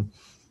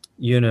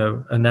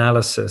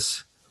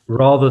analysis,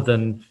 rather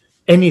than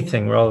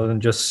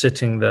just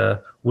sitting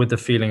there with the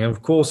feeling. And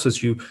of course,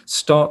 as you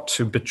start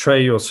to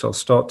betray yourself,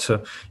 start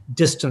to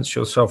distance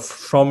yourself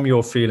from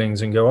your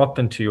feelings and go up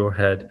into your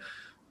head,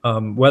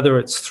 whether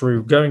it's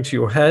through going to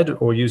your head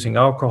or using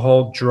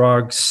alcohol,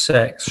 drugs,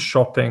 sex,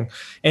 shopping,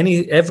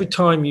 every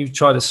time you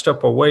try to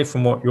step away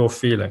from what you're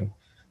feeling,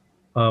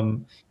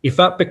 if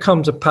that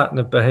becomes a pattern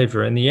of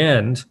behavior, in the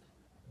end,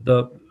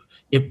 the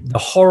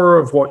horror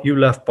of what you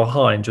left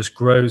behind just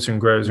grows and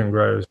grows and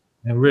grows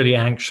in a really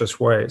anxious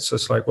way. It's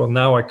just like, well,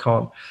 now I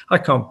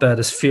can't bear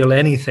to feel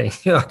anything.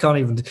 I can't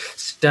even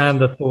stand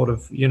the thought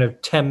of,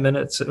 10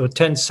 minutes or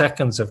 10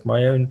 seconds of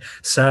my own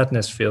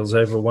sadness feels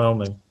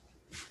overwhelming.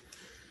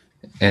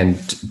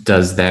 And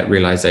does that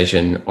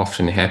realization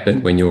often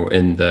happen when you're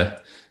in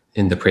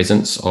the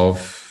presence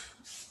of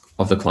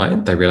the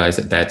client? They realize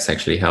that that's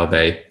actually how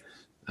they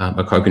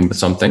are coping with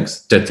some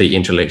things. Did the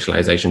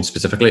intellectualization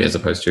specifically, as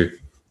opposed to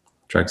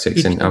drug,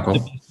 sex, and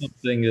alcohol?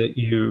 Something that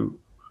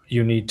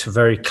you need to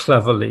very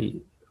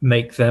cleverly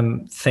make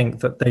them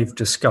think that they've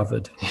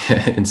discovered.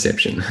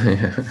 Inception.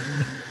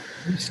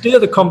 Steer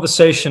the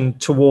conversation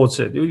towards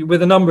it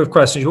with a number of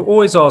questions. You're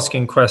always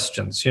asking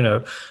questions,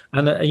 and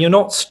you're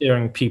not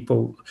steering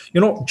people.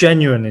 You're not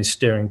genuinely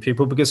steering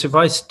people, because if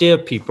I steer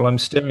people, I'm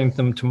steering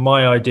them to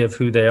my idea of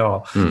who they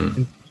are.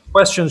 And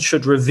questions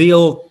should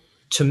reveal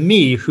to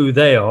me who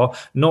they are,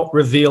 not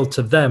reveal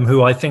to them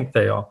who I think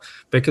they are,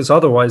 because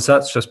otherwise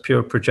that's just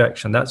pure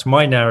projection. That's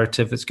my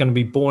narrative. It's going to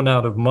be born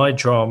out of my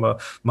drama,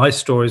 my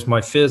stories,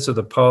 my fears of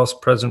the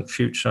past, present,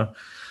 future.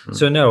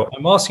 So no,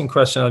 I'm asking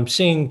questions. I'm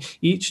seeing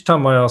each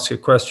time I ask a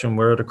question,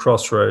 we're at a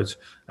crossroads,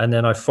 and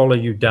then I follow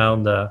you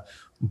down there.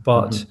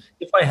 But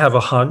if I have a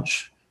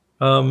hunch,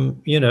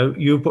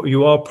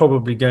 you are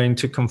probably going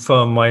to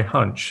confirm my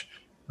hunch.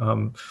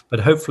 But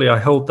hopefully I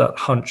hold that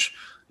hunch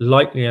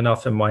lightly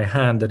enough in my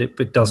hand that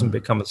it doesn't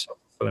become a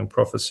self-fulfilling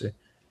prophecy.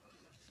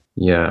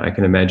 Yeah, I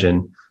can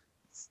imagine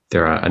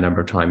there are a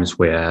number of times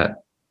where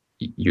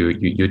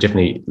you're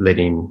definitely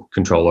letting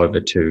control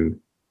over to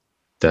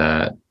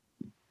the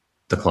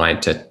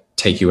client to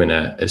take you in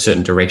a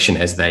certain direction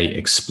as they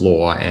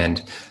explore.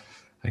 And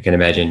I can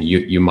imagine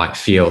you might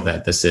feel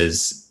that this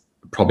is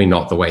probably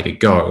not the way to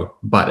go,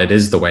 but it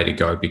is the way to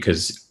go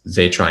because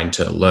they're trying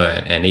to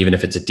learn. And even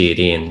if it's a dead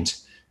end,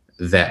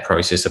 that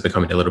process of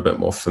becoming a little bit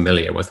more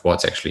familiar with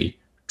what's actually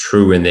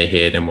true in their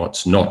head and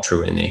what's not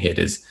true in their head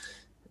is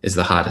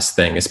the hardest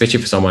thing,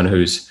 especially for someone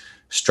who's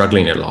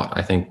struggling a lot.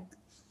 I think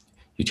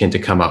you tend to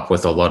come up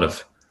with a lot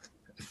of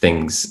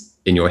things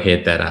in your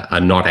head that are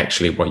not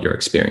actually what you're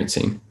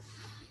experiencing.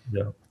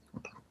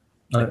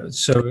 Yeah.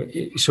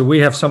 So we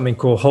have something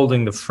called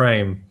holding the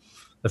frame.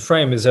 The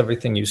frame is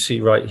everything you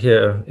see right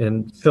here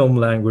in film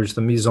language,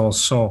 the mise en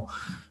scène,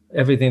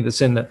 everything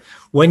that's in there.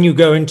 When you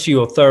go into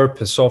your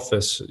therapist's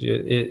office,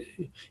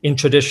 in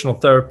traditional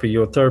therapy,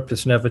 your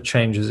therapist never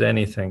changes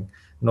anything,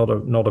 not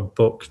a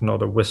book,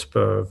 not a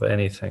whisper of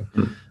anything.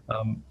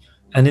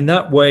 And in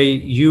that way,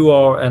 you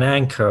are an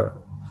anchor.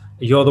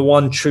 You're the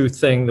one true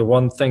thing, the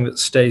one thing that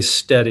stays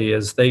steady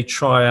as they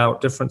try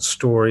out different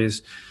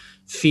stories,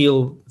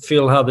 feel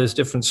how there's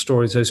different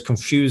stories, those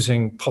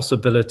confusing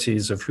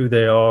possibilities of who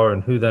they are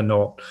and who they're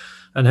not.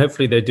 And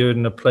hopefully they do it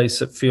in a place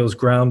that feels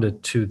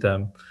grounded to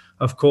them.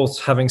 Of course,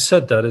 having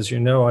said that, as you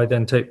know, I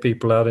then take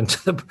people out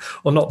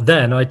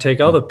I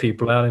take other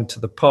people out into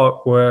the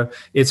park where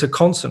it's a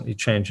constantly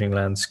changing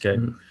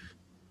landscape.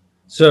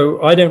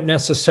 So I don't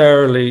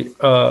necessarily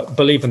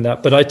believe in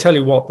that, but I tell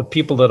you what, the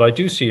people that I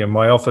do see in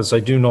my office, I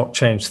do not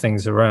change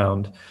things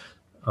around.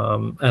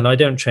 And I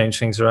don't change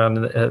things around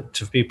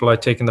to people I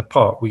take in the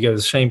park. We go to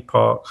the same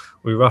park,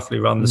 we roughly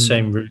run the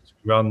same routes,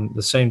 we run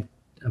the same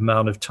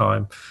amount of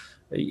time.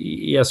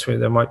 Yes,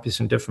 there might be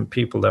some different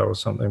people there or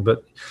something,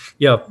 but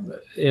yeah,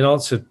 in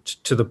answer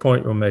to the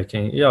point you're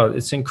making, yeah,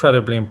 it's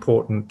incredibly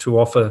important to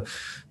offer.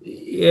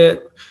 Yeah,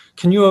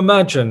 can you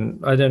imagine,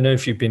 I don't know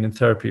if you've been in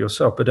therapy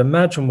yourself, but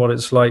imagine what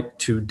it's like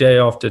to day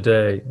after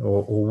day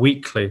or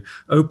weekly,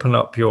 open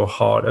up your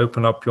heart,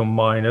 open up your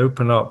mind,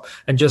 open up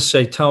and just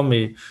say, tell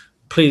me,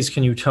 please,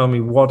 can you tell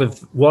me what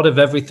if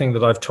everything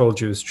that I've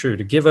told you is true?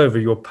 To give over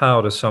your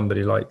power to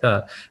somebody like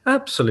that,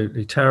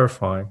 absolutely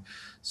terrifying.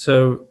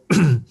 So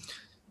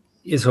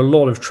it's a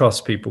lot of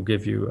trust people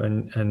give you,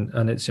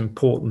 and it's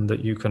important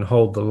that you can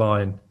hold the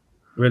line.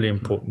 Really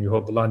important you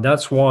hold the line.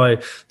 That's why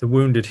the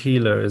wounded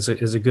healer is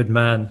a good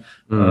man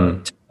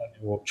to tell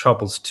you what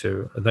troubles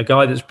to. The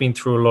guy that's been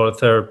through a lot of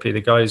therapy,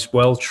 the guy who's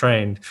well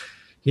trained,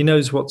 he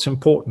knows what's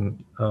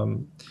important.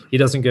 He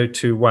doesn't go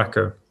too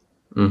wacko.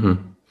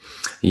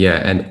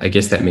 Yeah, and I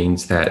guess that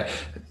means that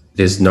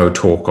there's no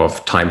talk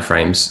of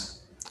timeframes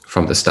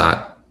from the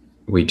start.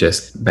 We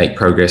just make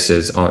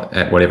progresses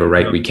at whatever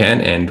rate we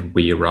can, and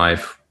we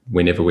arrive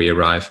whenever we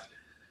arrive.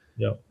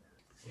 Yeah.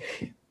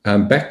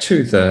 Back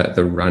to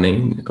the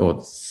running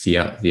or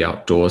the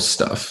outdoors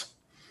stuff.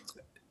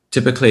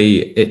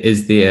 Typically,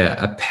 is there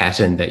a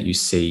pattern that you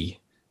see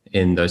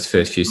in those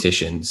first few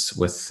sessions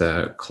with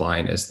the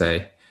client as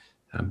they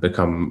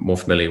become more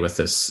familiar with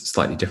this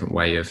slightly different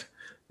way of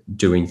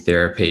doing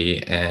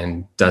therapy?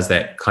 And does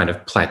that kind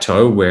of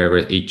plateau where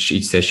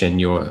each session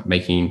you're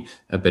making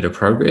a bit of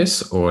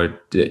progress, or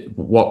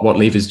what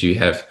levers do you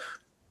have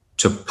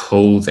to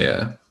pull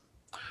there?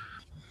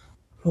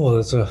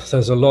 Oh,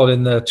 there's a lot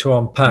in there to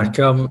unpack.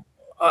 I,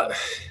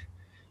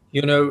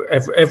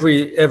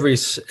 every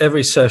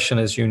session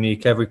is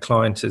unique. Every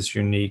client is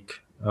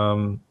unique.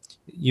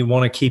 You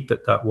want to keep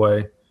it that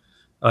way.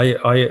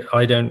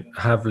 I don't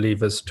have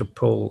levers to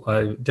pull.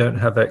 I don't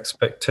have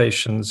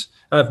expectations.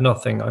 I have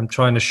nothing. I'm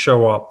trying to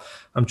show up.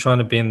 I'm trying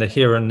to be in the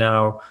here and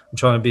now. I'm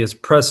trying to be as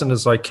present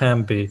as I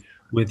can be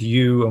with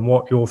you and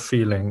what you're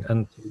feeling,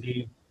 and to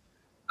leave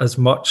as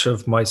much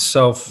of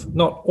myself,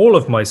 not all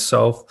of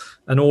myself,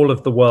 and all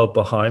of the world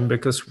behind,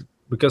 because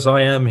I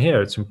am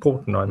here. It's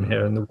important I'm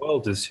here, and the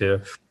world is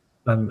here,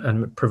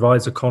 and it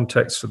provides a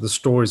context for the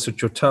stories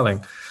that you're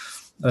telling,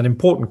 an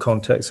important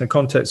context, and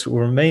context that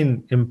will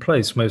remain in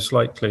place most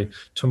likely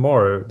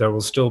tomorrow. There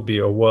will still be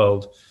a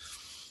world.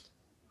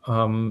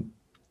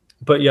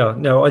 But yeah,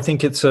 no, I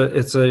think it's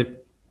a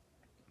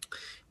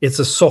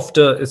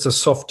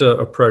softer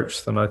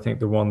approach than I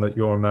think the one that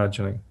you're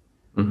imagining.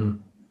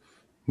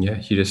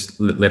 Yeah, you just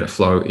let it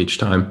flow each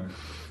time,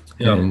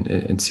 Yeah.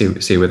 and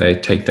see where they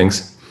take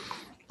things.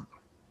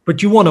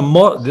 But you want to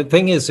the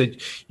thing is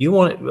that you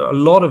want a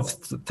lot of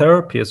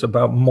therapy is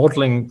about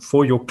modeling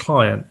for your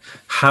client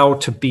how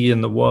to be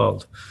in the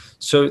world.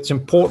 So it's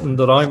important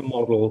that I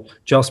model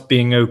just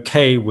being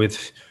okay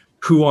with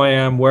who I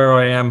am, where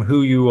I am,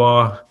 who you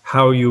are,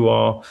 how you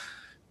are.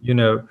 You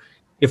know,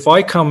 if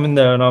I come in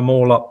there and I'm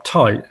all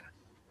uptight,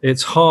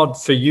 it's hard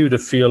for you to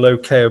feel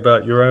okay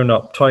about your own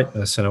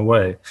uptightness in a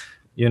way.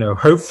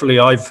 Hopefully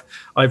I've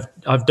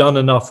done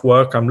enough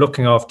work. I'm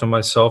looking after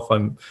myself.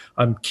 I'm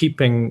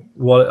keeping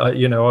what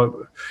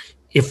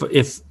if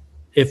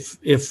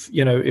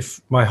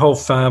my whole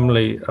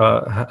family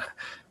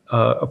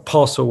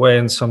pass away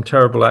in some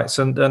terrible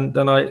accident,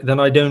 then I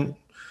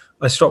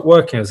stop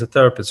working as a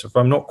therapist. If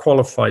I'm not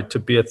qualified to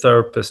be a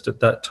therapist at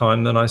that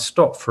time, then I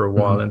stop for a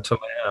while until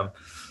I am.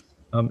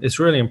 It's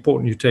really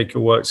important you take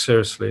your work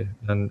seriously,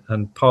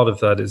 and part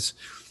of that is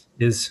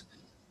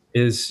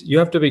you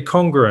have to be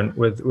congruent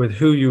with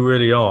who you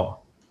really are.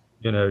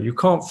 You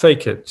can't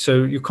fake it.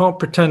 So you can't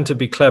pretend to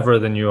be cleverer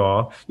than you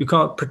are. You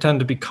can't pretend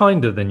to be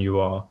kinder than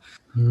you are.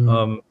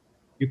 You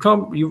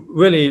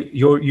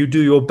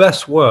do your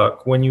best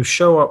work when you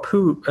show up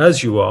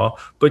as you are,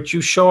 but you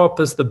show up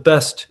as the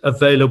best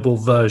available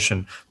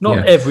version.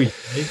 Not every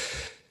day,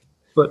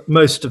 but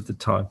most of the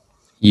time.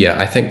 Yeah,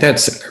 I think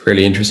that's a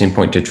really interesting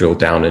point to drill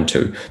down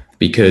into,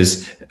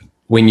 because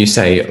when you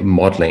say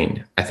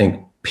modeling, I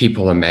think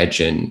people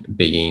imagine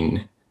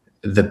being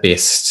the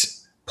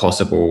best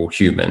possible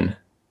human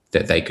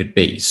that they could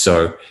be.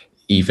 So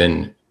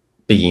even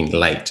being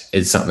late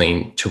is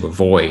something to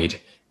avoid,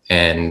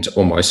 and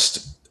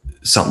almost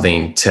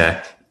something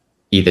to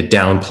either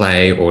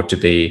downplay or to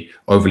be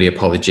overly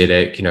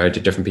apologetic.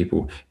 Different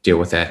people deal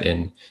with that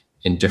in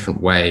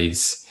different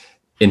ways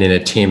in an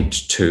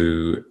attempt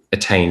to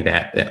attain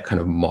that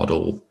kind of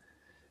model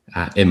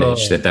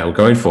image that they were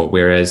going for.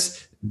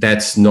 Whereas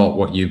that's not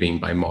what you mean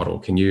by model.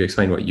 Can you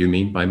explain what you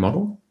mean by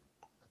model?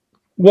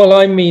 Well,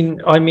 I mean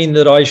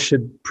that I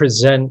should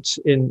present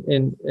in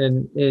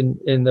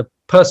the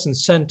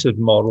person-centered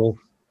model.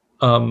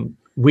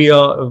 We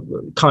are a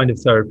kind of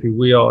therapy.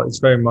 It's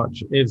very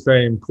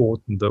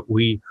important that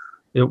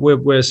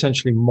we're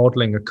essentially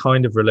modeling a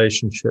kind of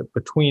relationship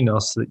between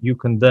us that you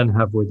can then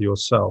have with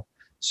yourself.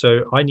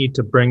 So I need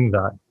to bring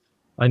that.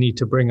 I need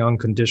to bring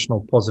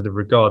unconditional positive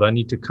regard. I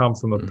need to come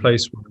from a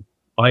place where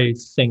I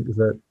think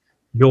that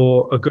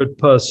you're a good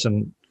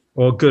person,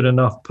 or a good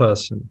enough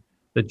person,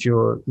 that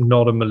you're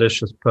not a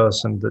malicious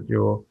person, that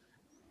you're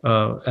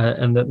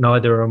and that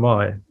neither am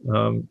I.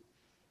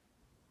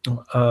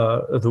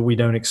 That we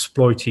don't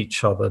exploit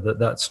each other,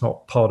 that's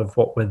not part of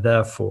what we're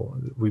there for.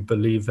 We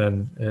believe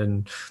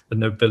in the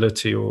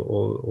nobility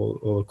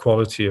or the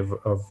quality of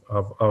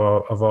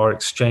our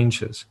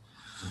exchanges.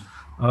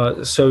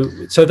 So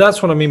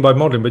that's what I mean by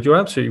modeling. But you're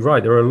absolutely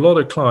right. There are a lot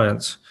of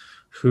clients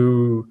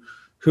who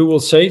will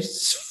say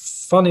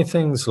funny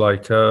things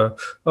like, am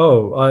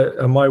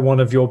I one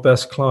of your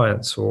best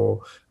clients?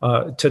 Or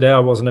today I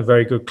wasn't a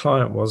very good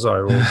client, was I?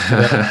 Or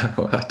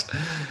What?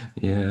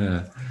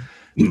 Yeah.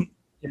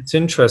 It's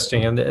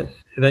interesting. And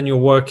then you're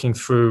working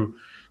through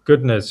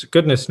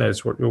goodness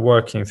knows what you're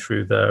working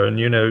through there.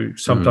 And,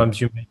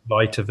 sometimes you make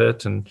light of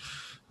it, and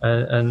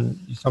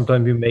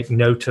sometimes you make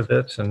note of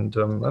it, and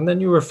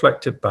then you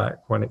reflect it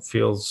back when it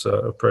feels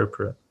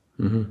appropriate.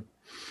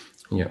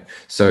 Yeah.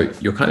 So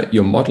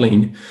you're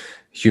modeling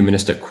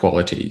humanistic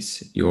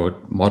qualities. You're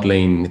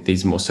modeling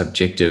these more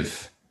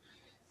subjective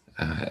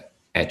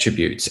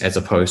attributes, as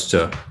opposed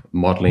to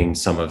modeling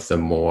some of the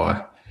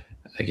more,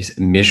 I guess,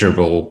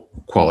 measurable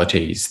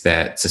qualities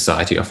that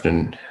society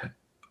often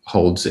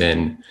holds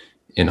in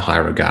high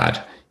regard.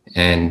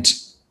 And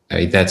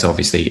that's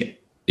obviously,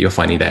 you're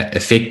finding that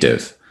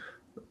effective.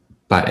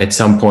 But at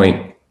some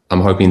point,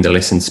 I'm hoping the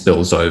lesson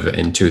spills over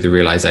into the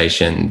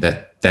realization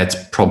that that's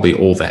probably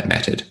all that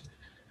mattered.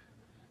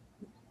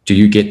 Do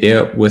you get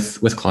there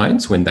with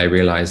clients when they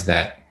realize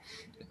that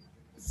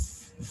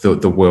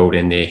the world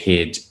in their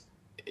head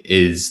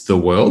is the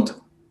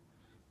world?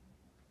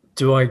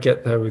 Do I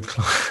get there with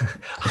clients?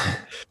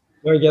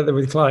 I get that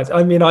with clients.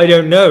 I mean, I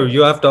don't know.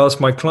 You have to ask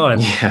my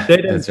clients. Yeah, They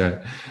don't. that's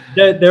right.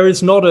 There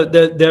is not a.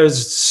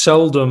 There's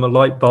seldom a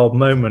light bulb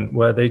moment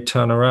where they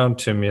turn around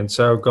to me and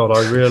say, "Oh God,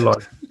 I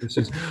realize this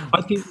is."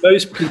 I think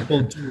most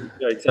people do.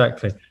 Yeah,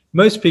 exactly.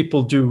 Most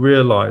people do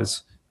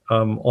realize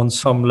on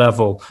some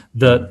level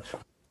that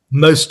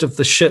most of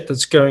the shit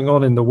that's going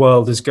on in the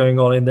world is going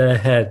on in their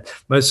head.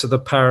 Most of the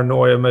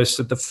paranoia, most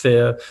of the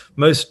fear,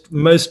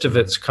 most of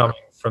it's coming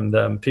from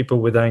them. People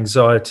with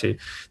anxiety,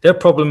 their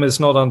problem is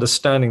not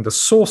understanding the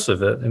source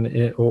of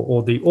it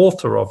or the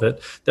author of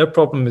it. Their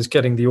problem is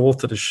getting the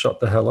author to shut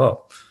the hell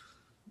up.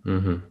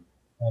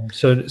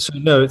 So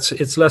no,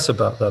 it's less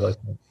about that, I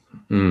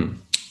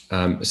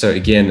think. So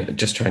again,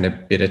 just trying to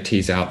better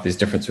tease out this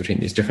difference between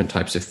these different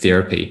types of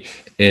therapy.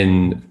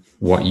 In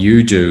what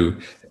you do,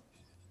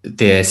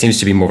 there seems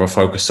to be more of a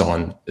focus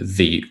on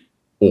the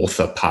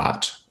author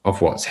part of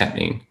what's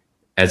happening,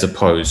 as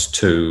opposed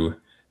to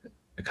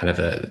a kind of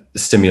a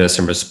stimulus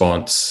and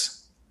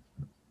response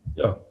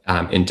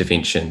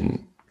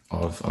intervention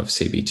of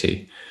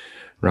CBT.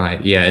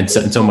 Right. Yeah. In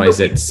some ways,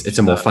 it's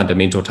a more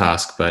fundamental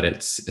task, but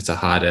it's a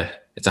harder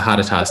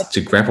task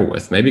to grapple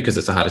with. Maybe because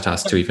it's a harder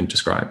task to even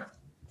describe.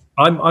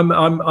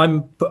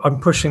 I'm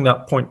pushing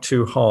that point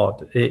too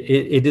hard.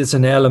 It is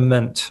an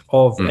element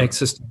of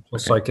existential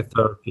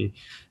psychotherapy.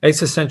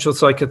 Existential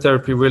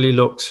psychotherapy really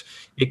looks.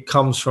 It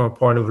comes from a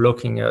point of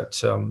looking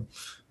at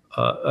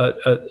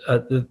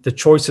the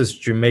choices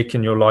that you make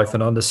in your life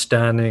and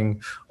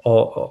understanding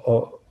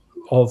of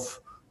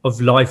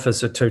life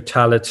as a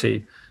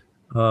totality,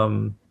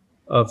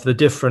 of the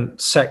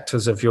different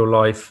sectors of your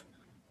life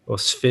or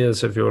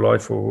spheres of your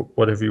life, or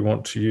whatever you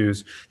want to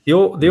use. The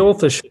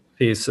authorship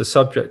piece, the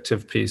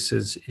subjective piece,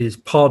 is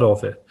part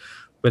of it,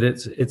 but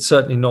it's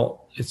certainly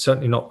not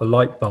the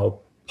light bulb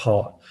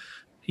part.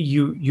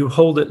 You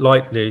hold it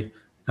lightly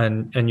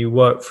and you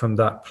work from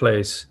that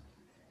place.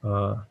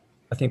 I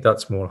think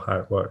that's more how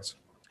it works.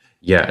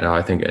 Yeah, no,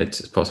 I think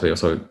it's possibly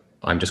also.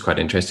 I'm just quite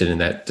interested in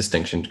that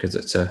distinction because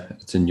it's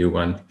a new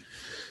one.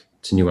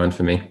 It's a new one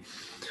for me.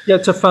 Yeah,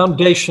 it's a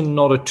foundation,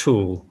 not a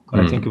tool.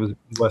 I think it was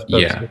West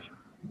Yeah.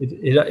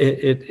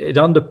 It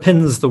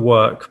underpins the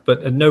work,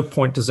 but at no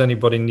point does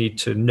anybody need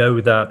to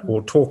know that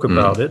or talk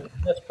about it.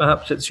 Yes,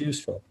 perhaps it's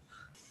useful.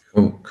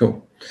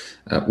 Cool.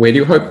 Where do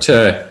you hope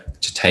to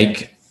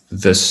take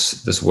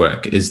this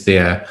work? Is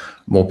there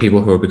more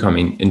people who are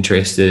becoming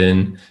interested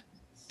in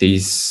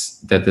this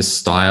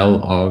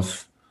style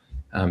of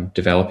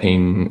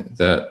developing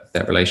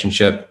that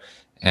relationship,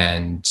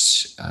 and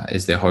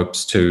is there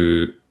hopes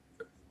to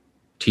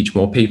teach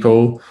more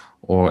people,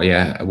 or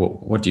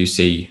what do you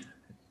see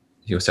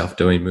yourself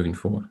doing moving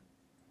forward?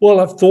 Well,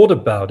 I've thought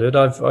about it.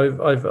 I've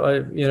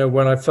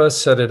when I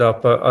first set it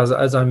up,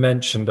 as I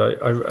mentioned,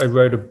 I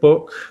wrote a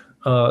book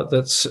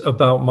that's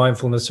about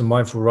mindfulness and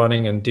mindful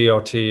running and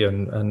DRT,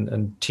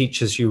 and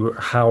teaches you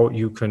how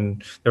you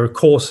can. There are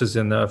courses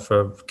in there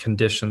for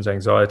conditions,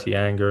 anxiety,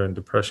 anger, and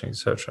depression,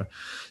 etc.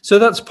 So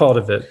that's part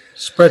of it,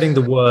 spreading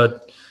the word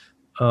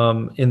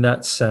in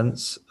that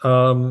sense.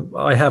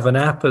 I have an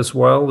app as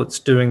well that's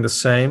doing the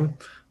same.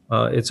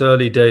 It's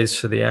early days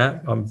for the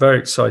app. I'm very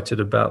excited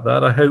about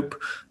that. I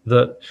hope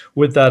that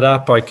with that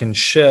app, I can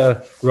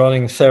share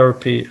running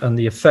therapy and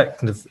the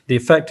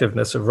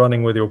effectiveness of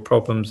running with your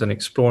problems and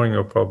exploring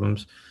your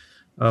problems.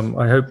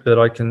 I hope that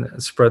I can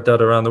spread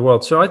that around the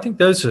world. So I think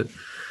those are.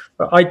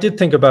 I did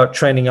think about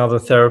training other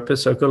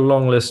therapists. I've got a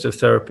long list of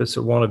therapists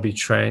that want to be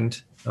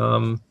trained,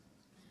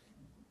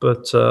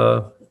 but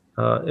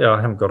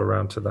I haven't got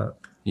around to that.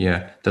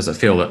 Yeah. Does it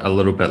feel a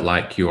little bit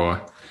like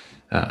you're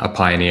a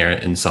pioneer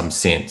in some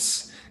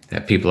sense,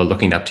 that people are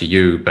looking up to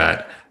you,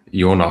 but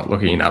you're not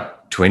looking up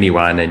to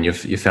anyone, and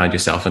you found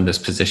yourself in this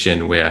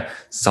position where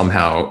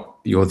somehow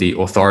you're the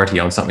authority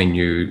on something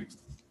you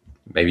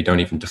maybe don't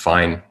even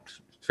define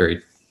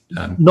very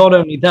not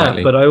only that,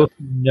 lightly. But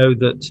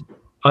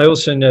I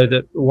also know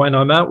that when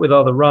I'm out with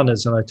other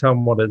runners and I tell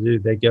them what to do,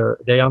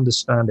 they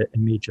understand it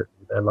immediately.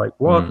 They're like,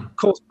 what? Of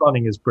course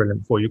running is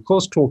brilliant for you. Of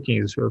course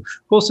talking is, of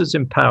course it's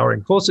empowering.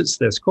 Of course it's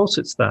this, of course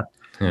it's that.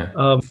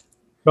 Yeah.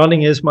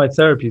 Running is my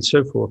therapy,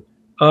 so forth.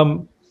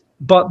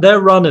 But they're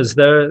runners,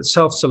 they're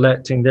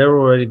self-selecting, they're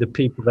already the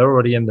people, they're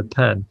already in the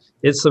pen.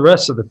 It's the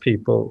rest of the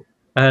people.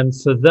 And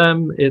for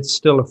them, it's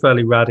still a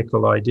fairly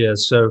radical idea.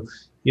 So,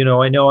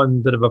 I know I'm a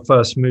bit of a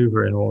first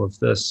mover in all of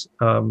this,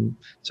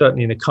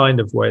 certainly in the kind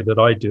of way that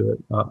I do it,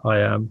 I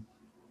am.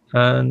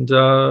 And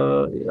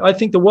I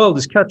think the world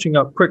is catching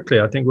up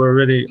quickly. I think we're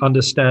really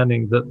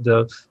understanding that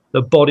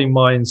the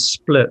body-mind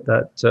split,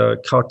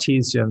 that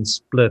Cartesian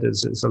split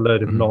is a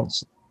load of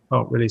nonsense.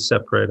 Can't really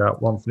separate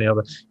out one from the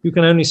other. You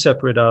can only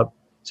separate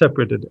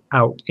it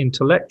out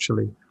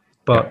intellectually,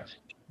 but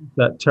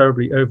that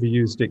terribly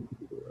overused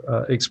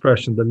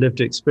expression, the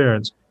lived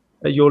experience,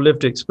 your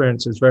lived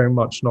experience is very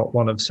much not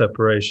one of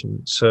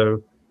separation.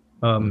 So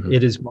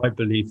it is my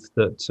belief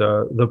that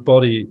the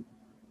body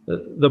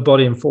the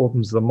body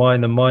informs the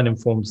mind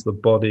informs the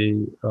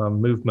body.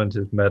 Movement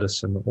is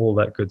medicine, all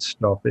that good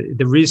stuff.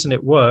 The reason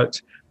it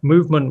worked,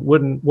 movement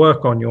wouldn't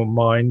work on your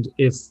mind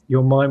if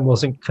your mind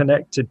wasn't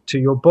connected to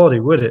your body,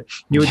 would it?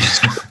 You would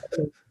just,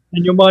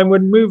 and your mind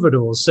wouldn't move at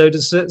all. So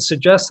to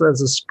suggest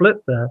there's a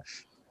split there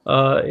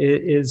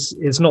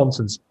is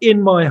nonsense,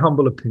 in my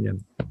humble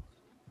opinion.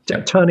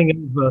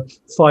 Turning over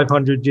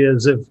 500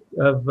 years of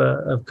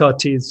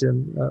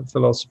Cartesian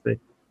philosophy.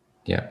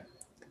 Yeah.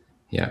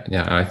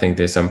 I think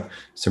there's some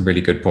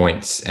really good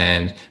points,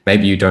 and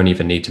maybe you don't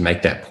even need to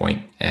make that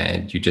point,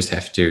 and you just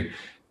have to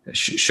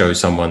show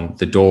someone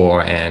the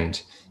door,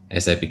 and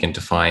as they begin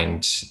to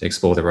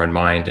explore their own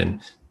mind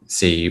and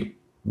see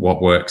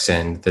what works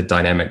and the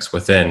dynamics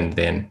within,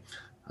 then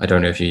I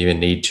don't know if you even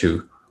need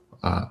to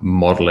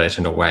model it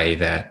in a way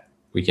that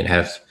we can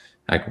have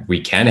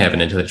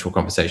an intellectual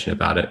conversation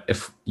about it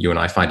if you and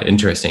I find it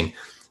interesting,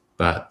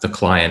 but the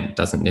client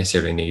doesn't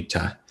necessarily need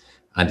to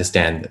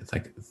understand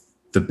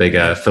the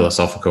bigger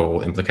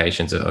philosophical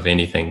implications of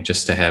anything,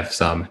 just to have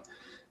some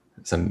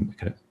kind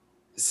of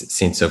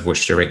sense of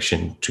which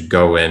direction to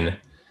go in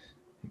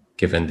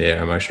given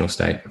their emotional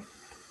state.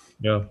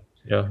 Yeah,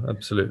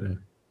 absolutely.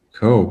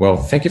 Cool. Well,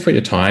 thank you for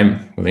your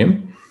time,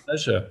 William.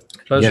 Pleasure.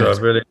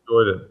 I've really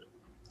enjoyed it.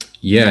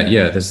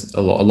 Yeah. There's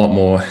a lot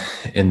more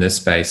in this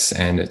space,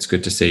 and it's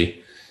good to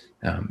see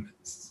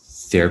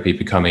therapy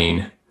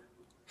becoming,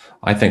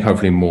 I think,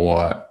 hopefully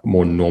more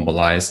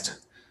normalized.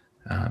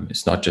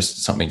 It's not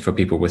just something for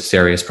people with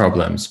serious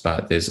problems,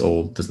 but there's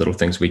little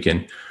things we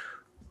can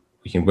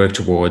work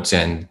towards,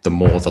 and the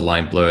more the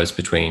line blurs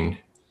between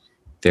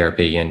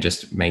therapy and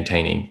just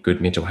maintaining good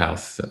mental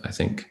health, I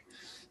think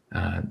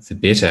the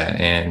better.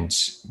 And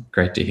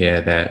great to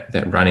hear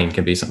that running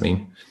can be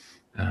something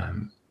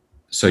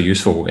so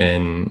useful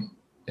in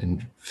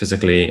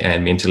physically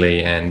and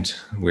mentally and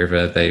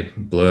wherever they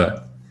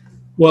blur.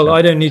 Well,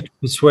 I don't need to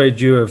persuade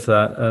you of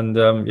that. And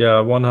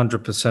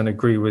 100%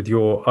 agree with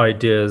your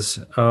ideas.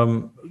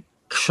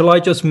 Shall I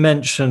just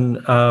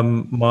mention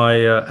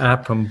my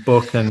app and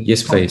book? And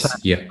yes, please.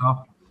 Yeah.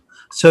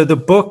 So the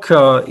book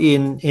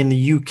in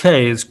the UK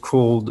is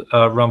called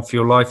Run for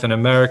Your Life. In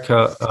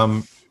America,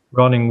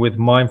 Running with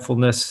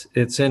Mindfulness.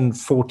 It's in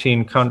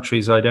 14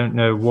 countries. I don't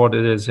know what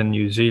it is in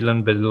New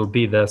Zealand, but it'll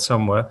be there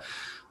somewhere.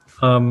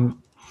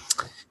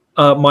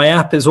 My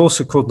app is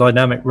also called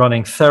Dynamic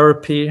Running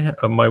Therapy.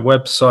 My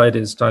website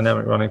is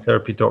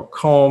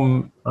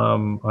dynamicrunningtherapy.com.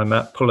 I'm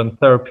at Pullen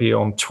Therapy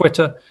on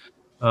Twitter.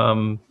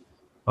 I'm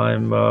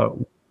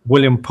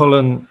William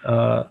Pullen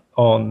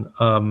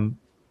on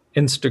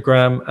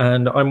Instagram,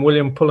 and I'm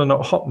William Pullen at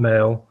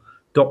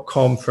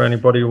hotmail.com for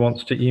anybody who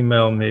wants to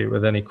email me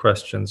with any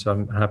questions.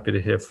 I'm happy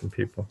to hear from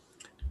people.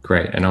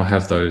 Great. And I'll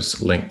have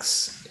those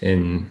links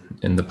in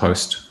the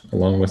post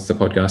along with the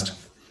podcast.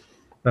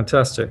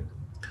 Fantastic.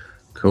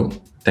 Cool.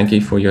 Thank you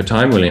for your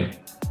time, William.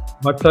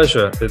 My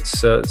pleasure.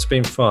 It's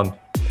been fun.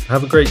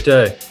 Have a great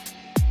day.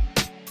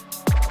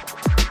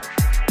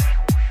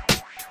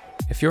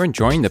 If you're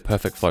enjoying the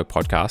Perfect Flow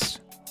podcast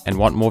and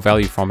want more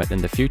value from it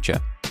in the future,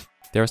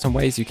 there are some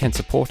ways you can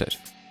support it.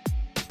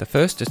 The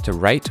first is to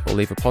rate or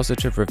leave a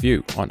positive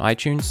review on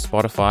iTunes,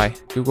 Spotify,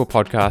 Google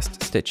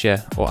Podcast,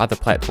 Stitcher, or other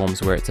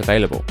platforms where it's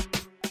available.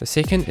 The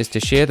second is to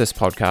share this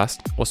podcast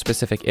or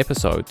specific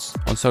episodes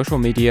on social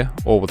media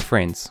or with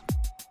friends.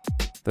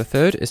 The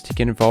third is to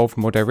get involved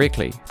more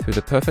directly through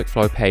the Perfect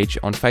Flow page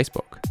on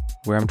Facebook,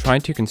 where I'm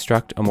trying to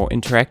construct a more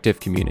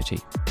interactive community.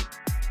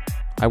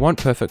 I want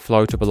Perfect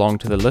Flow to belong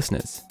to the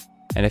listeners,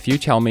 and if you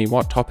tell me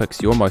what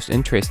topics you're most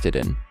interested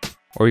in,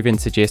 or even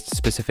suggest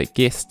specific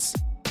guests,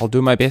 I'll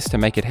do my best to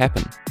make it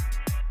happen.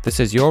 This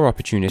is your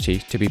opportunity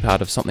to be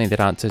part of something that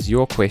answers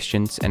your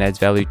questions and adds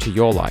value to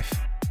your life.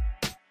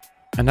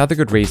 Another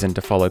good reason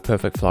to follow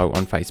Perfect Flow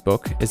on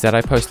Facebook is that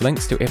I post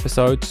links to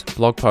episodes,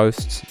 blog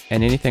posts,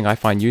 and anything I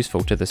find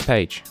useful to this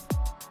page.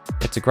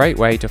 It's a great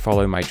way to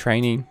follow my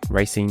training,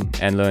 racing,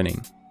 and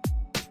learning.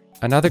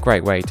 Another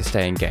great way to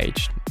stay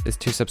engaged is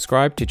to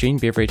subscribe to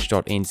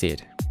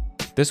genebeverage.nz.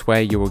 This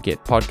way you will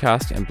get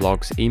podcasts and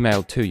blogs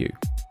emailed to you,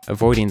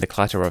 avoiding the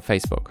clutter of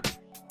Facebook.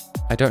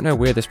 I don't know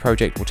where this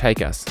project will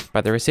take us,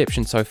 but the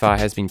reception so far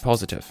has been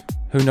positive.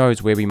 Who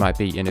knows where we might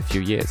be in a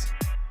few years.